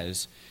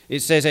as. It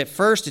says, at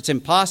first, it's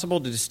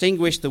impossible to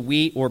distinguish the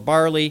wheat or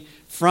barley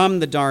from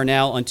the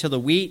darnel until the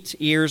wheat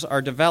ears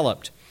are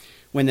developed,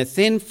 when the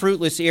thin,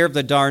 fruitless ear of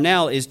the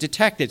darnel is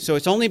detected. So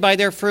it's only by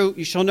their fruit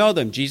you shall know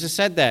them. Jesus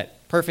said that.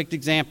 Perfect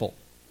example.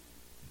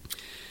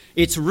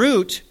 Its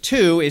root,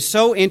 too, is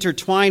so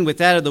intertwined with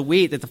that of the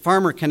wheat that the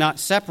farmer cannot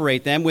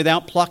separate them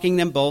without plucking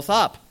them both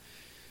up.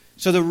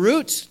 So the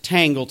roots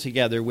tangle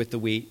together with the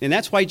wheat, and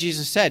that's why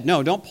Jesus said,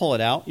 no, don't pull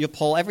it out. You'll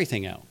pull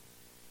everything out.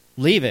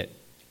 Leave it.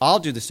 I'll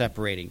do the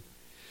separating.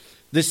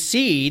 The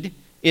seed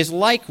is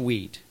like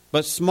wheat,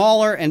 but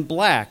smaller and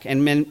black,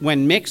 and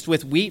when mixed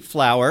with wheat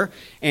flour,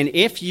 and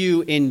if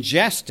you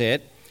ingest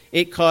it,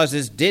 it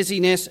causes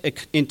dizziness,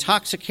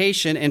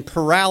 intoxication, and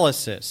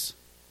paralysis.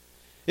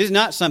 This is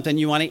not something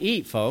you want to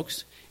eat,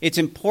 folks. It's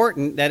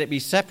important that it be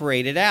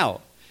separated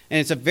out. And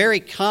it's a very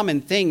common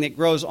thing that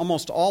grows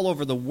almost all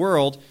over the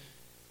world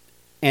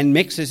and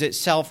mixes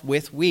itself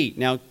with wheat.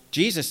 Now,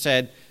 Jesus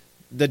said,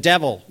 the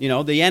devil,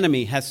 the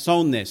enemy, has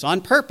sown this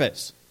on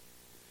purpose.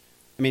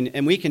 I mean,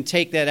 and we can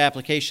take that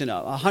application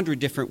 100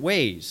 different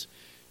ways.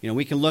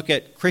 We can look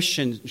at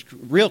Christians,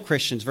 real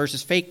Christians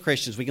versus fake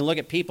Christians. We can look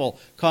at people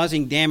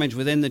causing damage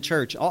within the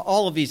church,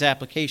 all of these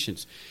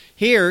applications.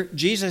 Here,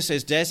 Jesus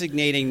is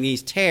designating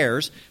these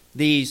tares,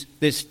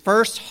 this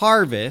first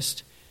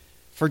harvest,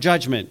 for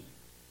judgment.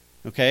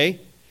 Okay?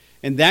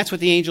 And that's what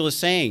the angel is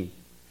saying.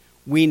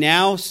 We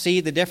now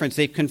see the difference.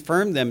 They've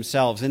confirmed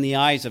themselves in the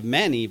eyes of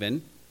men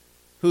even,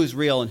 who's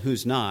real and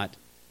who's not.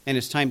 And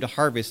it's time to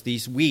harvest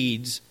these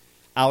weeds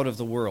out of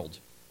the world.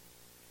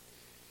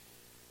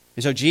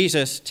 And so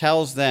Jesus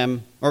tells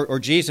them, or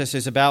Jesus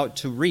is about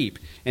to reap.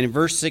 And in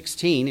verse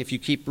 16, if you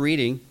keep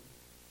reading,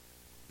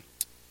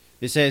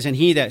 it says, and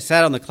he that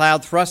sat on the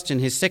cloud thrust in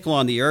his sickle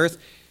on the earth,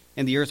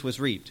 and the earth was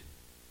reaped.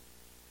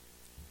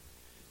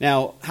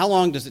 Now, how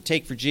long does it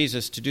take for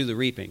Jesus to do the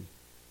reaping?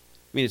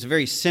 I mean, it's a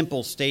very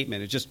simple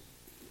statement. It's just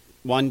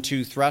 1,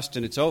 2 thrust,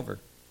 and it's over.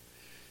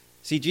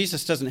 See,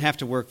 Jesus doesn't have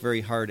to work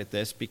very hard at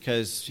this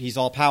because he's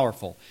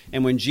all-powerful.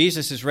 And when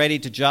Jesus is ready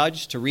to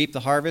judge, to reap the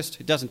harvest,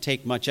 it doesn't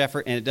take much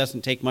effort and it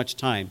doesn't take much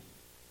time.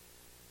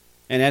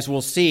 And as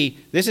we'll see,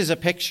 this is a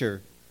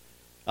picture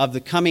of the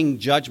coming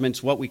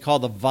judgments, what we call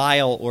the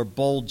vial or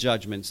bowl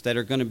judgments that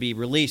are going to be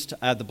released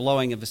at the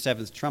blowing of the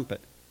seventh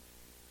trumpet.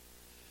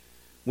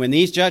 When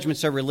these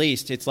judgments are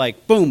released, it's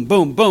like boom,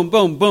 boom, boom,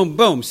 boom, boom,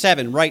 boom,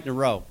 7 right in a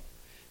row.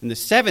 And the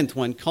 7th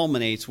one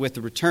culminates with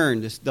the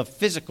return, the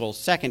physical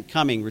second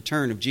coming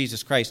return of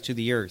Jesus Christ to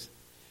the earth.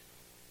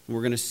 And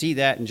we're going to see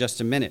that in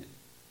just a minute.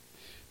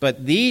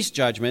 But these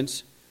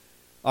judgments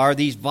are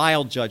these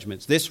vile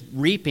judgments, this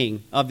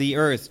reaping of the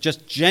earth,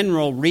 just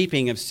general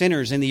reaping of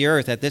sinners in the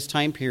earth at this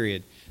time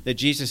period that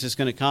Jesus is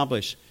going to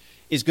accomplish,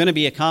 is going to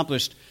be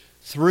accomplished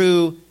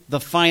through the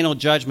final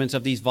judgments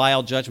of these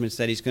vile judgments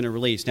that he's going to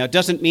release. Now, it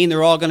doesn't mean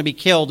they're all going to be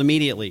killed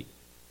immediately.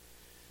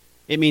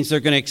 It means they're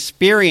going to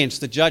experience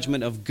the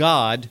judgment of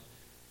God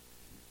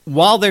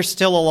while they're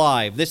still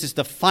alive. This is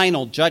the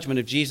final judgment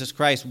of Jesus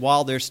Christ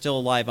while they're still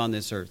alive on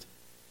this earth.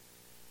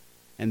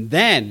 And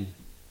then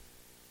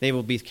they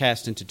will be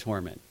cast into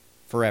torment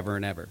forever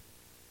and ever.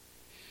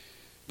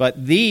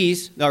 But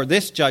this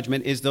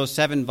judgment is those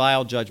 7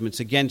 vile judgments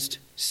against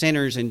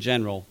sinners in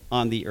general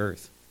on the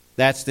earth.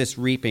 That's this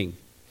reaping.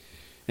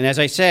 And as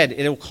I said,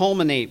 it will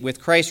culminate with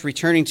Christ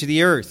returning to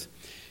the earth.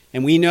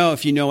 And we know,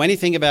 if you know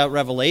anything about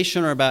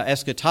Revelation or about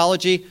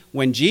eschatology,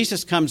 when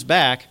Jesus comes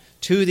back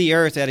to the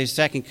earth at his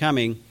second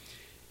coming,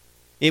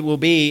 it will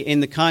be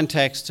in the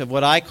context of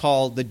what I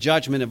call the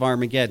judgment of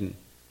Armageddon.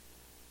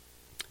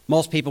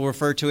 Most people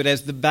refer to it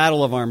as the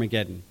Battle of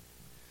Armageddon.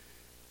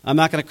 I'm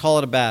not going to call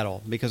it a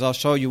battle because I'll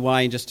show you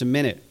why in just a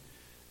minute.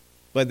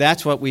 But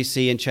that's what we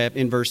see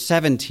in verse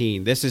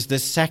 17. This is the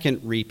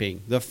second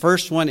reaping. The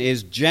first one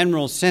is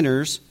general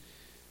sinners.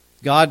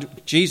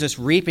 Jesus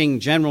reaping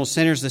general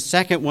sinners. The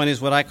second one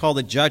is what I call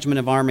the judgment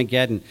of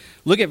Armageddon.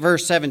 Look at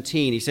verse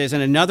 17. He says,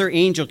 "And another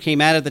angel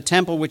came out of the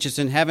temple which is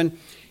in heaven,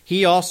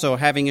 he also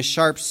having a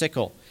sharp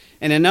sickle.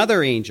 And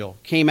another angel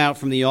came out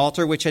from the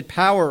altar which had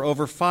power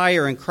over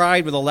fire, and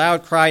cried with a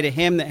loud cry to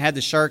him that had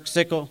the sharp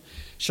sickle,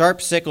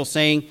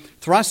 saying,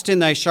 Thrust in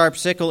thy sharp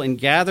sickle and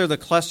gather the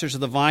clusters of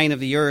the vine of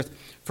the earth,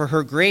 for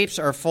her grapes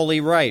are fully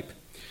ripe."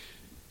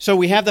 So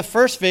we have the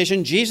first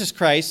vision, Jesus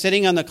Christ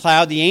sitting on the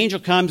cloud. The angel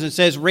comes and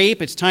says,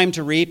 "Reap, it's time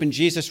to reap," and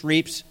Jesus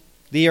reaps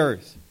the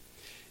earth.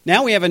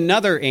 Now we have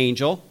another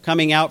angel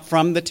coming out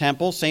from the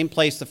temple, same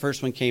place the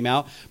first one came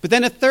out, but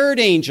then a third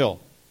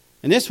angel,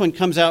 and this one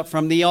comes out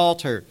from the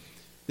altar.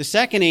 The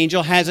second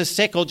angel has a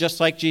sickle just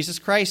like Jesus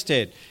Christ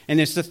did.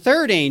 And it's the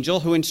third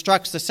angel who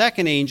instructs the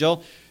second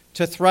angel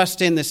to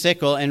thrust in the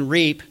sickle and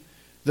reap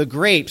the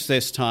grapes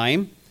this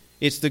time.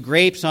 It's the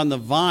grapes on the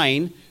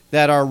vine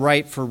that are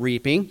ripe for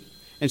reaping.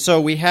 And so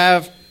we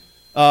have,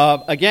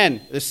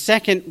 again, the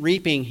second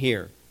reaping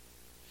here.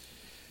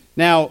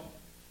 Now,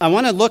 I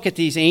want to look at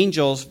these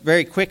angels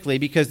very quickly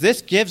because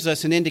this gives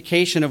us an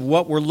indication of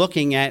what we're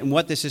looking at and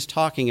what this is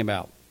talking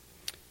about.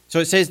 So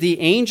it says the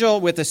angel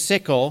with a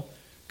sickle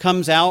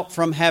comes out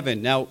from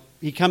heaven. Now,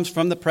 he comes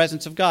from the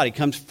presence of God. He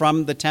comes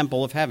from the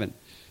temple of heaven.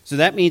 So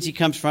that means he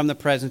comes from the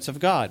presence of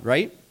God,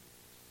 right?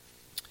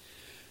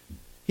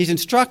 He's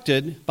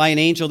instructed by an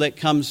angel that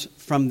comes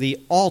from the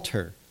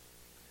altar.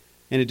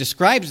 And it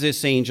describes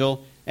this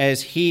angel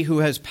as he who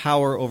has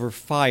power over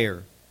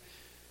fire.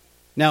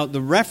 Now,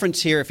 the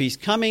reference here, if he's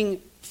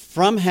coming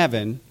from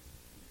heaven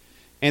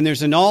and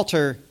there's an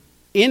altar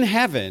in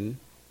heaven,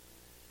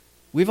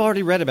 we've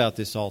already read about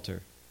this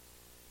altar.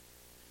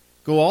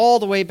 Go all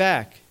the way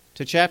back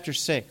to chapter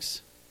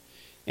 6.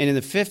 And in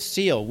the 5th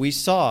seal, we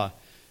saw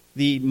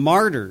the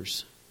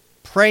martyrs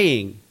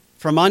praying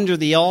from under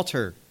the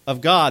altar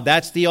of God.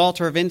 That's the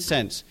altar of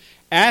incense.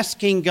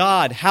 Asking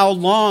God, how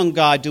long,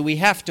 God, do we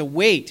have to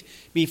wait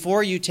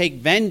before you take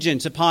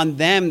vengeance upon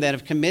them that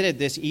have committed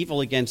this evil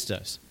against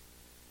us?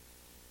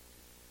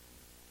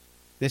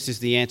 This is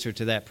the answer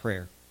to that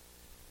prayer.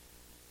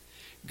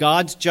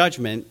 God's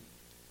judgment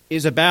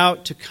is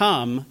about to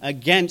come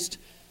against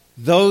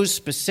those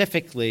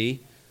specifically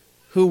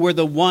who were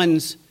the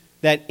ones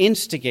that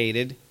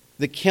instigated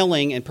the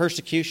killing and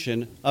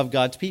persecution of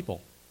God's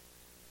people.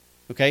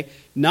 Okay?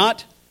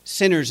 Not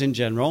sinners in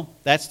general.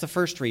 That's the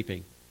first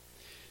reaping.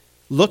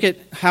 Look at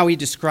how he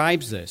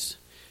describes this.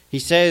 He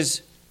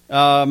says,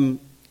 verse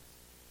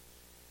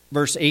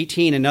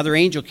 18, "Another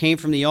angel came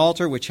from the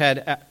altar which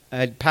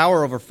had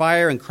power over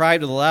fire and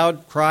cried with a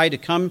loud cry to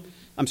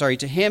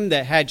him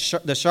that had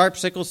the sharp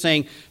sickle,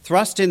 saying,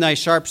 Thrust in thy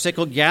sharp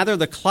sickle, gather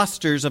the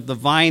clusters of the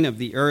vine of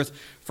the earth,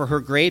 for her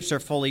grapes are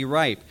fully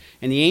ripe.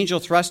 And the angel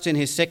thrust in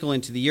his sickle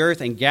into the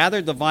earth and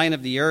gathered the vine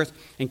of the earth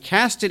and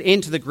cast it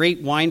into the great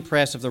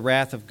winepress of the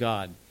wrath of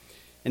God.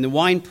 And the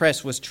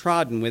winepress was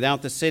trodden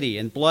without the city,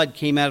 and blood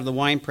came out of the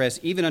winepress,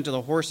 even unto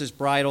the horses'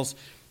 bridles,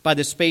 by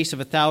the space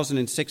of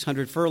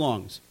 1,600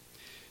 furlongs."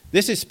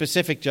 This is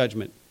specific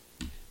judgment.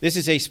 This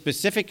is a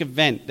specific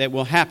event that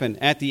will happen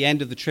at the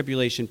end of the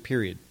tribulation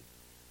period.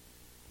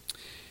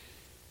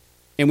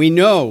 And we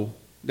know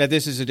that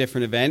this is a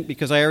different event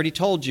because I already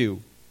told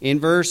you in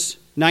verse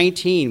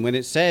 19 when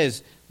it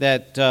says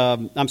that,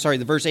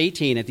 the verse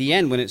 18 at the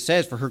end when it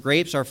says, "For her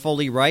grapes are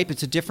fully ripe,"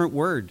 it's a different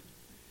word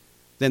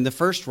than the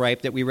first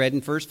ripe that we read in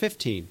verse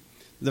 15.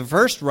 The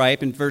first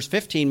ripe in verse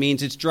 15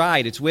 means it's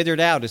dried, it's withered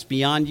out, it's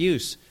beyond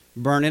use.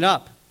 Burn it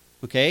up,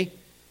 okay?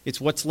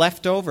 It's what's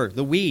left over,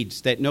 the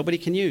weeds that nobody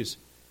can use.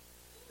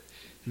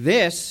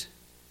 This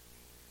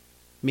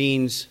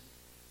means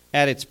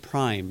at its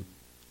prime,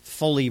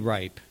 fully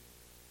ripe.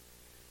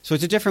 So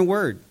it's a different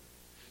word.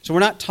 So we're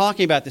not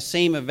talking about the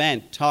same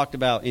event talked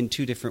about in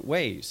two different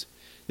ways.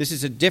 This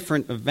is a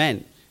different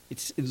event.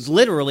 It's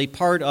literally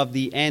part of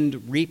the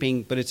end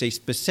reaping, but it's a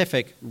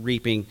specific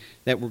reaping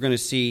that we're going to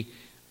see.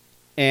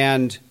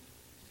 And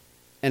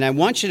I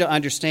want you to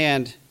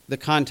understand the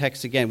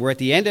context again. We're at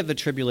the end of the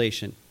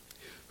tribulation.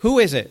 Who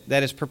is it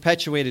that has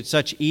perpetuated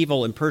such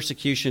evil and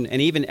persecution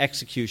and even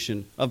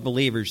execution of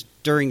believers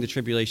during the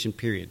tribulation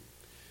period?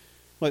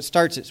 Well, it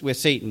starts with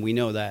Satan. We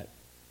know that.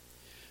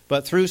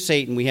 But through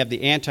Satan, we have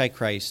the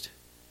Antichrist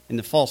and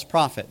the false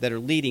prophet that are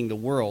leading the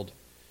world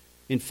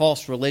in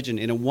false religion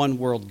in a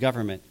one-world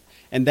government.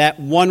 And that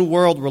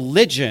one-world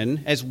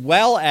religion, as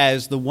well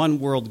as the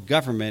one-world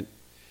government,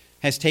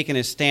 has taken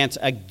a stance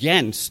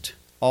against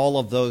all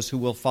of those who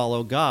will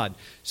follow God.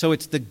 So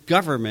it's the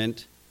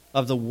government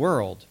of the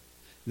world.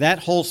 That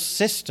whole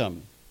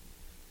system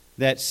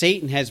that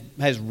Satan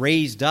has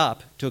raised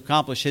up to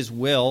accomplish his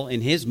will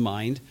in his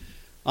mind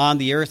on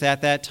the earth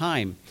at that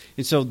time.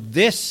 And so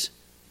this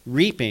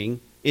reaping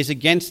is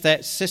against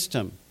that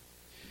system.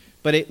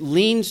 But it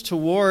leans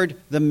toward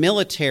the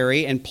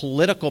military and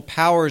political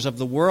powers of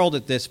the world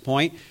at this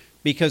point,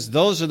 because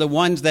those are the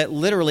ones that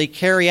literally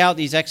carry out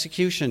these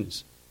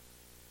executions.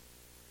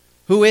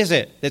 Who is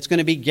it that's going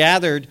to be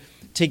gathered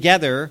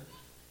together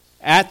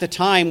at the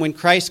time when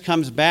Christ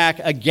comes back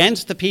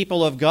against the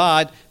people of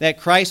God, that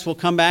Christ will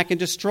come back and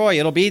destroy?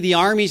 It'll be the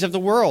armies of the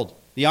world.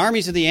 The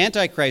armies of the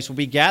Antichrist will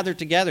be gathered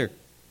together.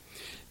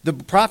 The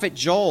prophet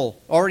Joel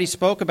already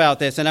spoke about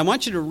this, and I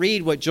want you to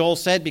read what Joel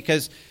said,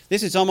 because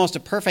this is almost a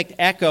perfect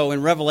echo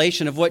in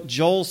Revelation of what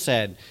Joel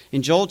said.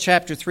 In Joel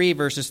chapter 3,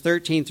 verses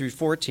 13 through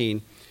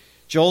 14,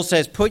 Joel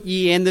says, "Put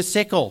ye in the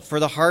sickle, for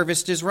the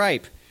harvest is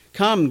ripe.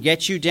 Come,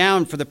 get you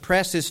down, for the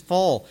press is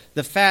full.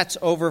 The fats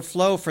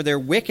overflow, for their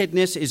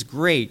wickedness is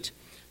great.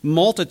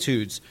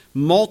 Multitudes,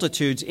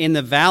 multitudes in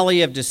the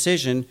valley of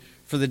decision,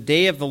 for the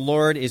day of the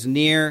Lord is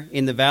near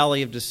in the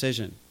valley of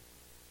decision."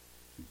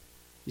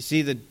 You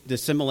see the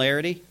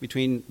similarity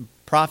between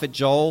prophet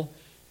Joel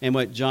and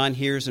what John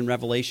hears in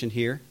Revelation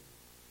here?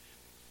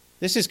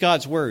 This is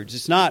God's words.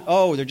 It's not,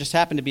 there just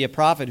happened to be a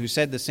prophet who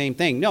said the same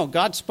thing. No,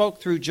 God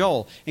spoke through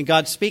Joel, and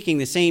God's speaking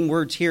the same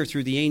words here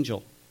through the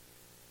angel.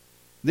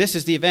 This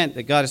is the event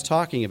that God is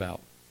talking about.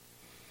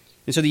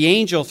 And so the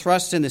angel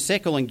thrusts in the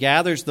sickle and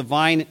gathers the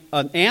vine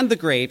and the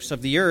grapes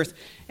of the earth,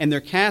 and they're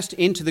cast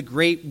into the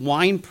great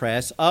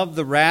winepress of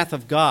the wrath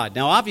of God.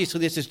 Now, obviously,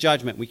 this is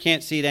judgment. We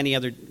can't see it any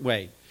other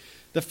way.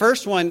 The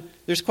first one,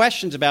 there's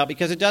questions about,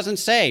 because it doesn't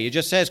say. It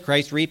just says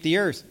Christ reaped the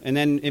earth, and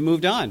then it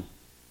moved on.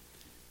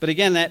 But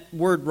again, that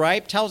word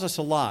ripe tells us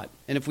a lot.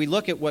 And if we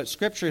look at what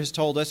Scripture has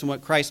told us and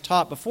what Christ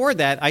taught before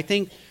that, I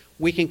think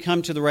we can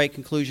come to the right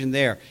conclusion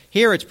there.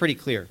 Here it's pretty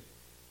clear.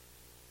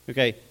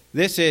 Okay,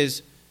 this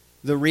is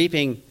the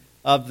reaping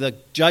of the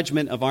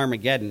judgment of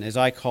Armageddon, as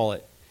I call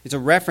it. It's a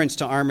reference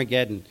to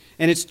Armageddon.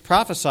 And it's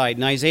prophesied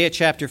in Isaiah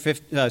chapter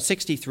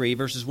 63,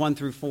 verses 1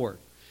 through 4.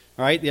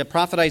 All right, the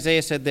prophet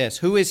Isaiah said this,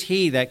 "Who is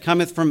he that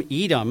cometh from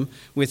Edom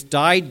with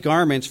dyed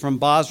garments from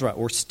Bozrah,"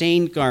 or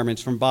stained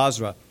garments from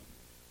Bozrah?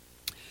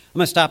 I'm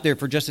going to stop there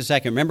for just a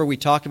second. Remember we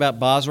talked about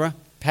Bozrah,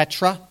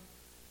 Petra,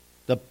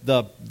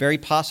 the very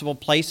possible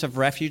place of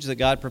refuge that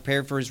God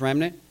prepared for his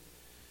remnant?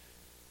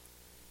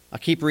 I'll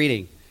keep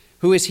reading.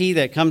 "Who is he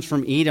that comes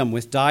from Edom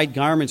with dyed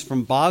garments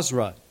from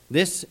Bozrah?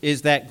 This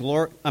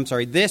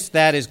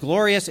that is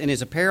glorious in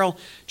his apparel,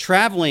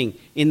 traveling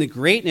in the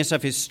greatness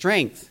of his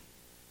strength."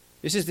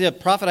 This is the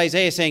prophet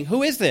Isaiah saying,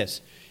 who is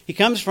this? He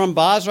comes from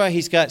Bozrah.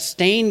 He's got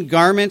stained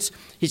garments.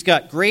 He's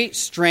got great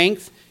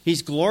strength.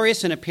 He's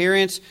glorious in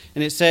appearance.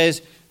 And it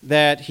says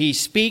that he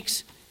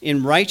speaks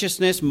in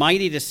righteousness,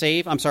 mighty to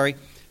save.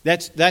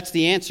 That's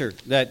the answer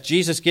that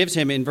Jesus gives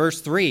him in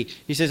verse 3.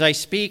 He says, "I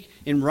speak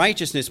in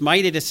righteousness,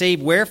 mighty to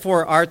save.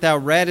 Wherefore art thou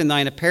red in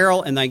thine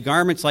apparel, and thy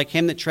garments like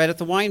him that treadeth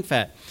the wine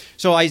fat?"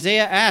 So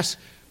Isaiah asks,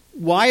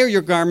 why are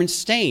your garments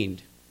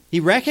stained? He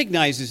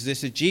recognizes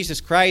this as Jesus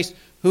Christ,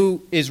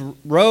 who is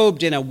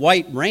robed in a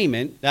white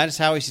raiment. That is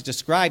how he's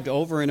described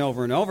over and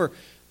over and over.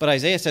 But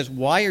Isaiah says,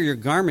 why are your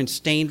garments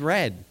stained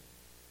red?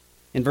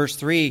 In verse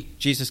 3,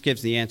 Jesus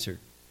gives the answer.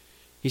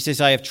 He says,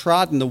 "I have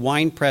trodden the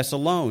winepress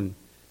alone.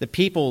 The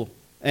people,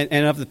 and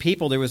of the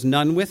people there was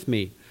none with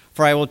me.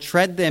 For I will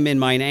tread them in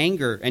mine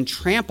anger, and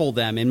trample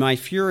them in my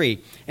fury.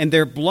 And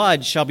their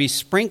blood shall be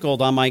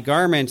sprinkled on my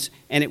garments,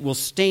 and it will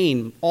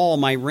stain all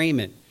my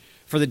raiment.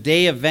 For the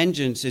day of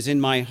vengeance is in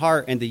my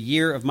heart, and the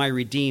year of my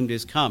redeemed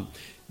is come."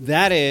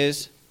 That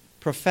is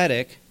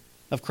prophetic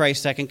of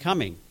Christ's second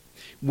coming.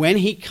 When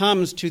he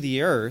comes to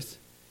the earth,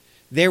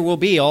 there will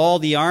be all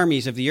the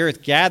armies of the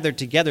earth gathered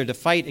together to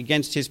fight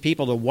against his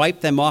people, to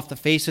wipe them off the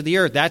face of the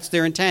earth. That's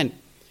their intent.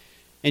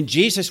 And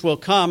Jesus will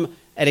come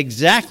at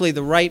exactly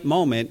the right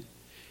moment,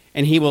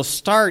 and he will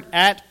start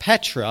at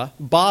Petra,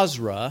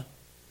 Bozrah,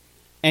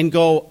 and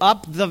go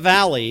up the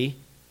valley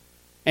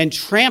and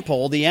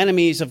trample the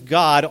enemies of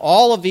God,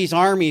 all of these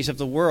armies of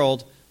the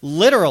world,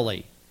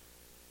 literally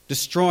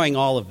destroying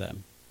all of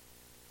them.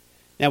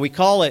 Now we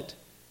call it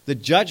the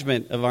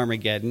judgment of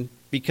Armageddon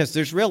because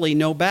there's really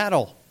no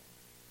battle.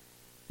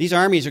 These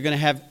armies are going to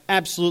have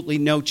absolutely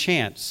no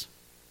chance.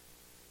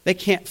 They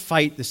can't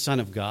fight the Son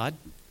of God.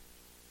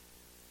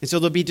 And so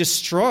they'll be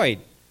destroyed,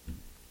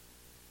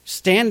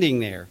 standing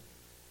there.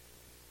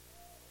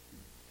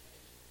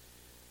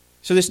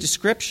 So this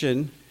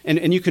description,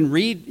 and you can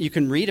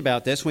read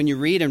about this when you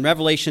read in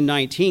Revelation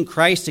 19,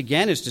 Christ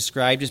again is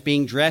described as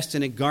being dressed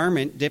in a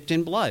garment dipped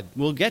in blood.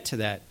 We'll get to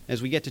that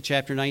as we get to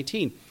chapter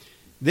 19.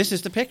 This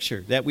is the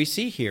picture that we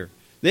see here.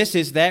 This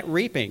is that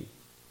reaping.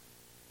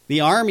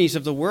 The armies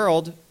of the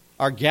world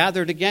are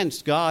gathered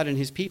against God and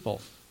his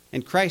people,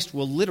 and Christ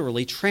will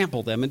literally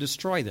trample them and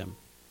destroy them.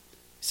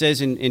 It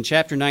says in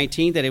chapter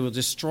 19 that he will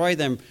destroy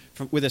them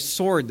with a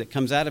sword that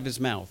comes out of his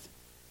mouth.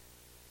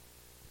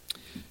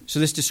 So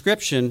this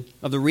description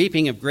of the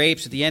reaping of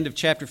grapes at the end of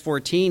chapter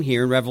 14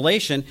 here in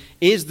Revelation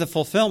is the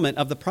fulfillment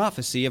of the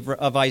prophecy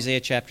of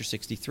Isaiah chapter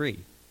 63.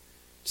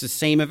 It's the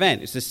same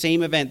event. It's the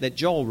same event that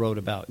Joel wrote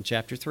about in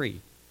chapter 3.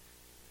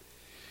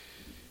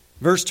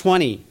 Verse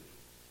 20.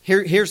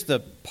 Here's the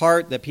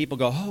part that people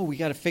go, oh, we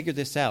got to figure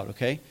this out,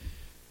 okay?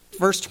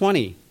 Verse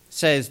 20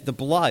 says, the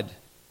blood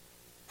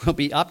will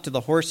be up to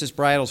the horses'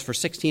 bridles for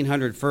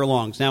 1,600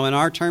 furlongs. Now, in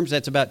our terms,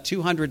 that's about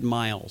 200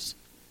 miles.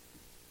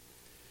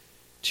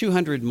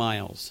 200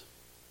 miles.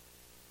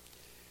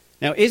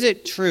 Now, is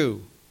it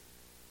true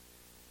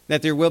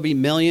that there will be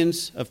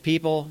millions of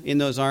people in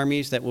those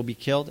armies that will be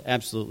killed?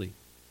 Absolutely.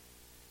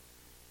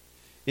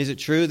 Is it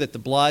true that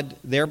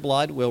their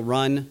blood will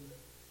run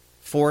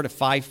 4 to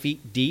 5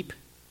 feet deep?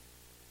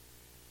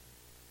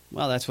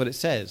 Well, that's what it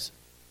says.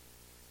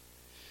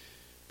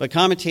 But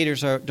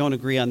commentators don't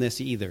agree on this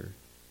either.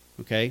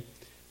 Okay?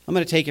 I'm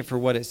going to take it for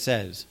what it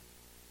says.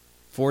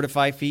 4 to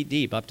 5 feet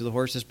deep, up to the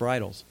horses'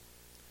 bridles.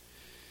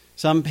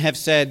 Some have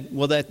said,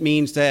 well, that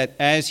means that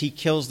as he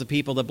kills the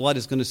people, the blood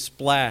is going to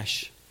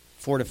splash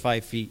 4 to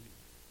 5 feet.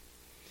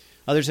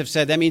 Others have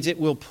said that means it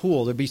will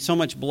pool. There'll be so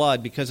much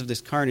blood because of this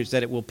carnage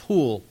that it will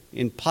pool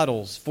in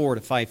puddles 4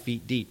 to 5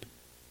 feet deep.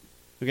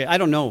 Okay, I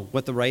don't know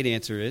what the right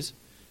answer is.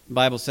 The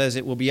Bible says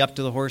it will be up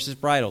to the horses'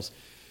 bridles.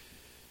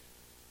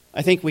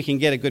 I think we can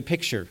get a good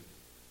picture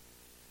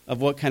of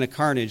what kind of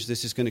carnage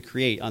this is going to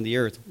create on the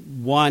earth.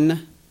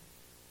 One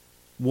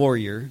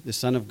warrior, the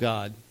Son of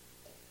God,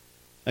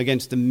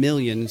 against the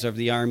millions of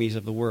the armies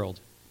of the world.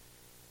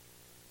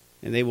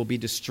 And they will be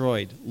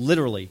destroyed,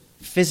 literally,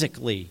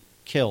 physically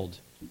killed,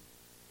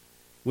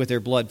 with their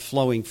blood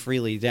flowing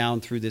freely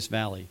down through this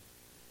valley.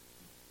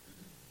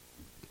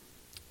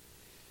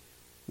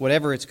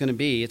 Whatever it's going to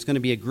be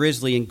a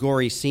grisly and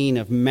gory scene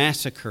of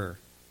massacre.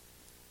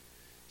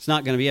 It's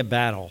not going to be a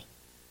battle.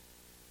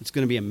 It's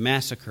going to be a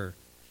massacre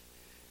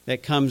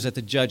that comes at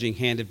the judging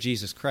hand of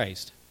Jesus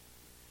Christ.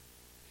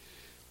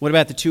 What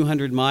about the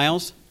 200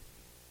 miles?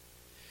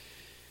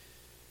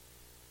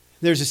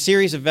 There's a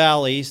series of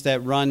valleys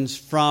that runs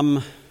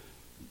from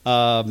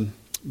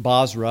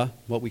Basra,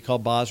 what we call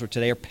Basra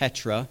today, or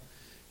Petra.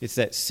 It's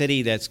that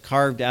city that's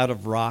carved out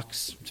of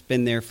rocks. It's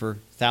been there for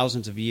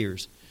thousands of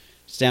years.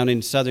 It's down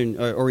in southern,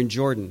 or in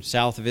Jordan,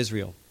 south of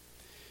Israel.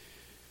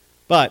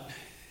 But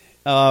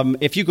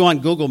if you go on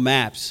Google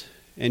Maps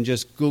and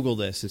just Google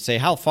this and say,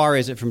 how far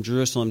is it from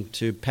Jerusalem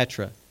to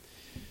Petra?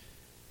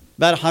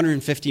 About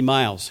 150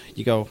 miles.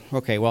 You go,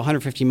 okay, well,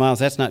 150 miles,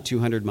 that's not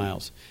 200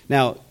 miles.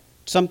 Now,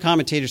 some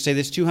commentators say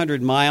this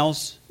 200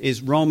 miles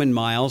is Roman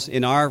miles.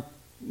 In our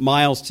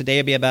miles today,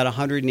 it'd be about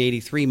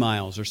 183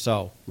 miles or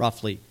so,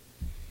 roughly.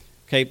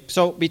 Okay,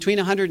 so between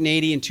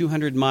 180 and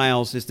 200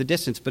 miles is the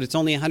distance, but it's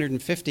only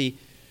 150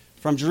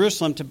 from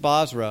Jerusalem to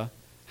Basra.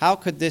 How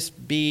could this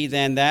be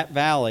then that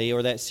valley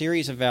or that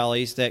series of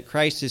valleys that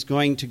Christ is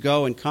going to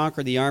go and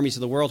conquer the armies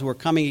of the world who are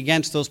coming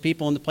against those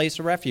people in the place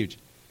of refuge?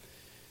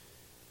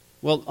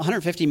 Well,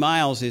 150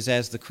 miles is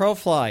as the crow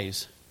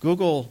flies.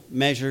 Google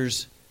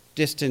measures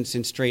distance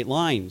in straight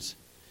lines,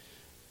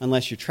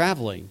 unless you're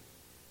traveling.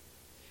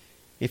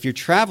 If you're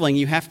traveling,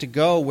 you have to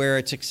go where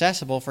it's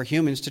accessible for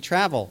humans to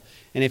travel.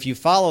 And if you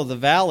follow the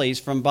valleys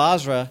from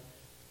Basra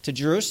to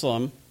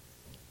Jerusalem,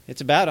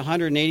 it's about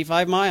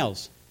 185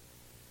 miles.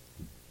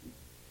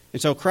 And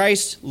so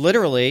Christ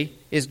literally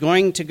is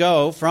going to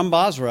go from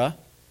Basra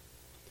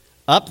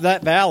up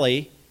that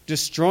valley,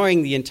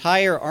 destroying the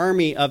entire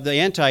army of the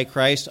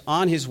Antichrist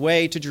on his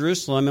way to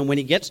Jerusalem. And when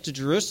he gets to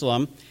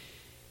Jerusalem,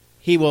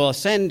 he will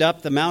ascend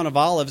up the Mount of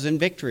Olives in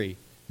victory.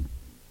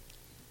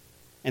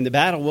 And the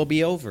battle will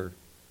be over.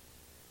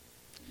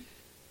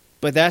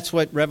 But that's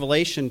what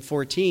Revelation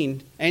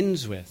 14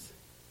 ends with.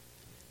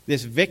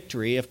 This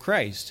victory of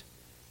Christ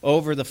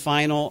over the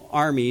final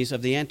armies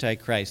of the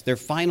Antichrist, their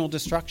final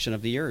destruction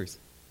of the earth.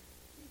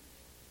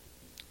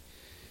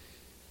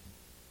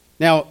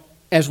 Now,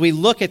 as we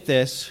look at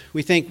this,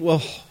 we think,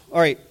 well, all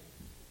right,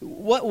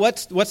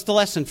 what's the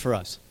lesson for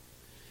us?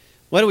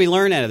 What do we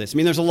learn out of this? I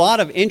mean, there's a lot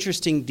of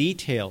interesting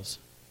details,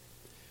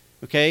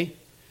 okay?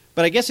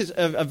 But I guess it's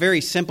a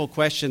very simple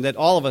question that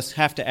all of us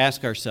have to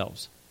ask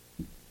ourselves.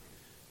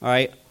 All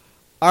right,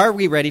 are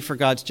we ready for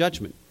God's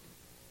judgment?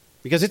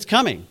 Because it's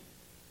coming.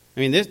 I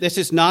mean, this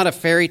is not a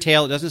fairy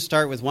tale. It doesn't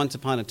start with once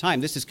upon a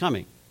time. This is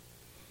coming.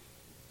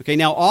 Okay,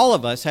 now all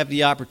of us have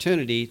the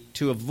opportunity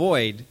to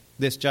avoid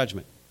this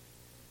judgment.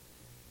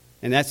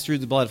 And that's through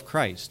the blood of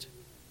Christ.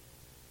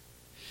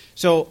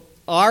 So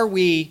are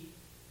we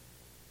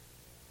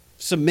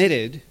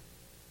submitted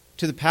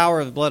to the power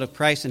of the blood of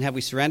Christ, and have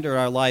we surrendered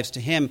our lives to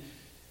Him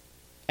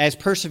as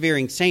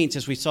persevering saints,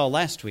 as we saw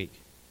last week?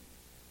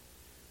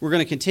 We're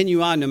going to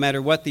continue on no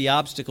matter what the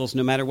obstacles,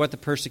 no matter what the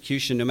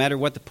persecution, no matter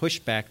what the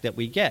pushback that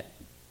we get.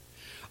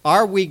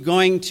 Are we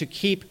going to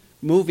keep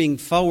moving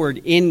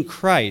forward in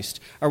Christ?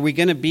 Are we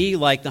going to be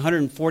like the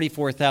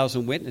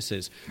 144,000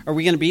 witnesses? Are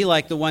we going to be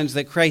like the ones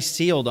that Christ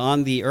sealed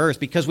on the earth?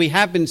 Because we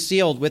have been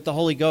sealed with the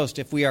Holy Ghost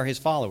if we are His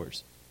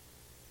followers,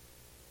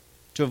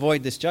 to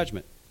avoid this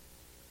judgment.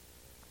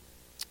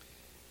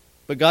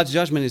 But God's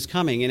judgment is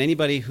coming, and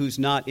anybody who's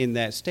not in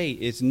that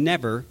state is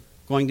never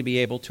going to be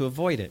able to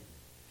avoid it.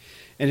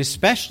 And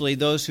especially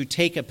those who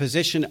take a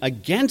position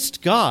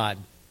against God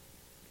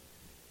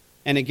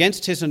and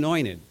against His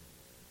anointed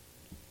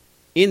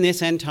in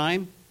this end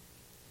time,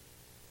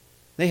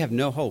 they have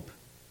no hope.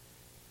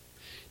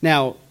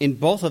 Now, in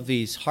both of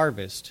these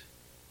harvests,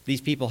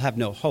 these people have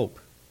no hope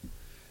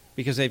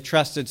because they've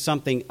trusted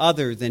something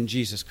other than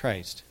Jesus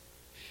Christ.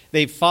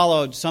 They've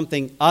followed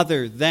something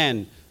other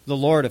than the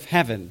Lord of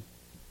heaven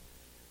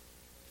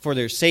for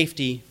their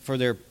safety, for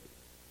their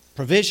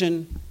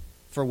provision,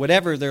 for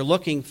whatever they're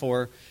looking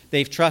for.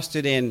 They've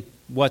trusted in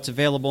what's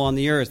available on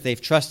the earth. They've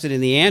trusted in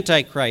the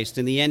Antichrist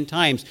in the end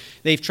times.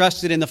 They've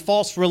trusted in the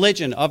false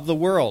religion of the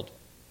world.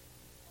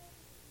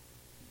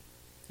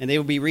 And they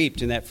will be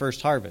reaped in that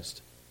first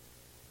harvest.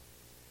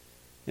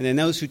 And then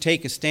those who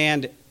take a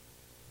stand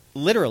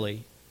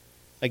literally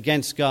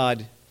against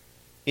God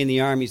in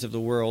the armies of the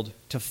world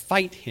to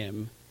fight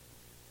Him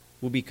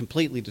will be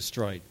completely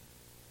destroyed.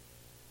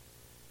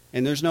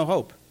 And there's no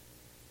hope.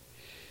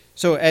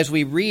 So as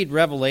we read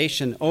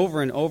Revelation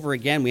over and over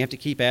again, we have to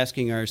keep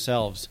asking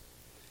ourselves,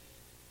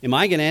 am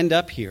I going to end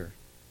up here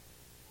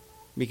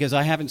because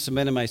I haven't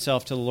submitted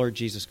myself to the Lord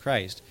Jesus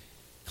Christ,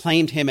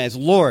 claimed Him as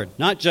Lord,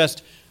 not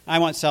just, I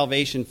want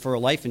salvation for a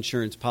life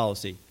insurance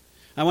policy.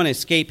 I want to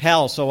escape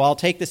hell, so I'll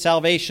take the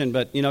salvation,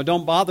 but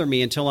don't bother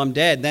me until I'm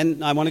dead.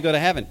 Then I want to go to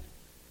heaven.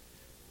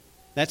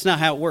 That's not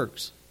how it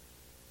works.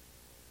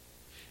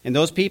 And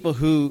those people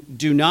who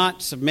do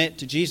not submit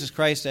to Jesus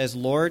Christ as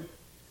Lord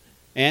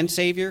and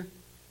Savior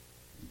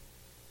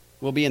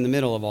will be in the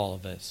middle of all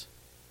of this.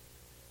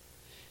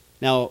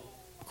 Now,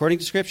 according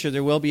to Scripture,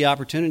 there will be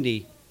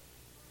opportunity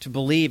to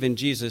believe in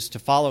Jesus, to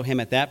follow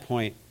Him at that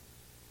point,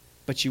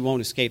 but you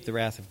won't escape the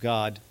wrath of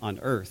God on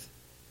earth.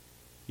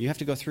 You have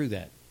to go through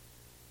that.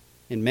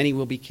 And many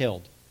will be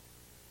killed.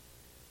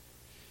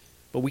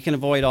 But we can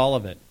avoid all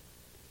of it.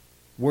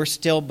 We're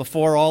still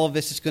before all of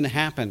this is going to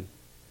happen.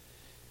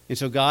 And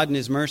so God in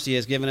His mercy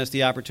has given us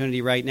the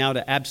opportunity right now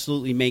to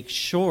absolutely make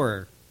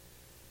sure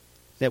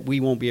that we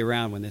won't be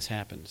around when this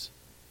happens.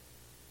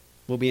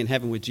 We'll be in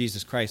heaven with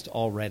Jesus Christ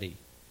already.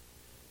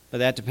 But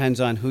that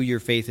depends on who your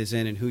faith is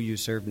in and who you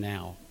serve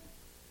now.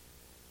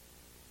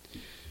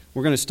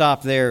 We're going to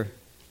stop there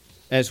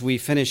as we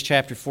finish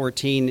chapter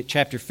 14.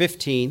 Chapter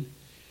 15,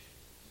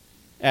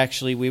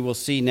 actually, we will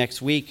see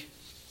next week,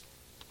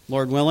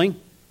 Lord willing.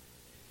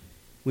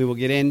 We will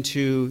get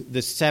into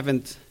the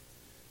seventh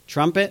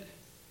trumpet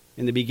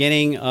in the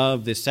beginning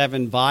of the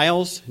seven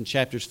vials in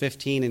chapters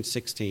 15 and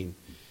 16,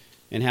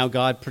 and how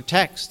God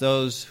protects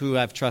those who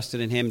have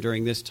trusted in Him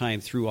during this time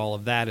through all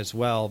of that as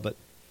well, but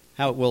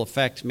how it will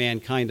affect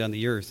mankind on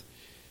the earth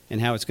and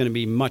how it's going to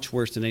be much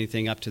worse than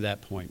anything up to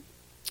that point.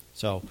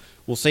 So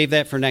we'll save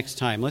that for next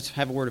time. Let's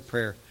have a word of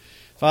prayer.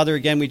 Father,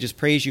 again, we just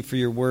praise You for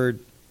Your word,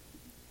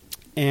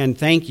 and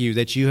thank You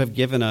that You have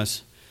given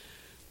us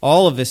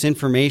all of this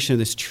information,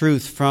 this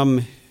truth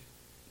from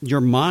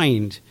Your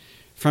mind,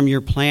 from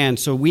Your plan,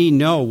 so we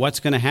know what's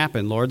going to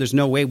happen, Lord. There's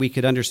no way we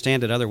could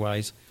understand it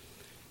otherwise.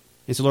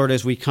 And so, Lord,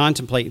 as we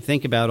contemplate and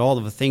think about all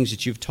of the things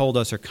that You've told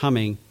us are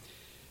coming,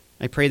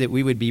 I pray that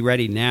we would be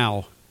ready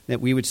now,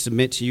 that we would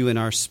submit to You in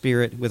our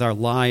spirit, with our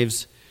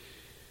lives,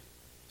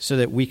 so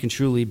that we can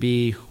truly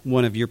be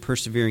one of Your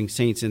persevering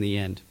saints in the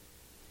end.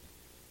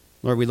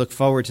 Lord, we look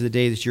forward to the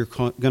day that You're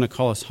going to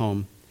call us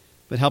home,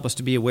 but help us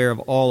to be aware of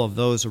all of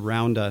those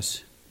around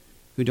us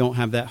who don't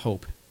have that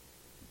hope.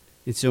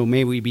 And so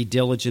may we be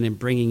diligent in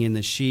bringing in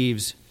the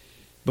sheaves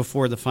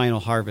before the final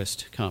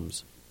harvest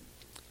comes.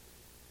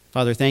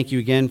 Father, thank You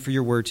again for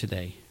Your word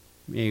today.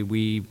 May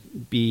we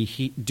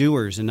be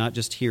doers and not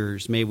just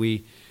hearers. May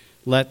we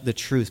let the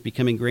truth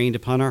become ingrained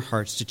upon our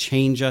hearts to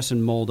change us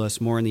and mold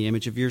us more in the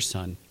image of Your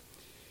Son.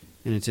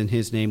 And it's in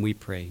His name we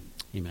pray.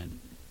 Amen.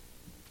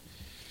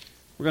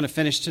 We're going to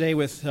finish today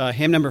with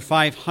hymn number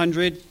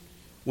 500,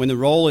 When the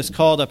Roll is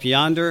Called Up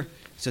Yonder.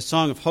 It's a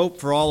song of hope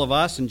for all of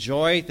us and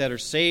joy that are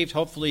saved.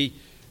 Hopefully,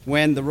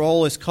 when the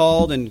roll is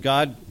called and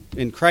God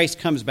and Christ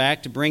comes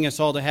back to bring us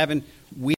all to heaven, we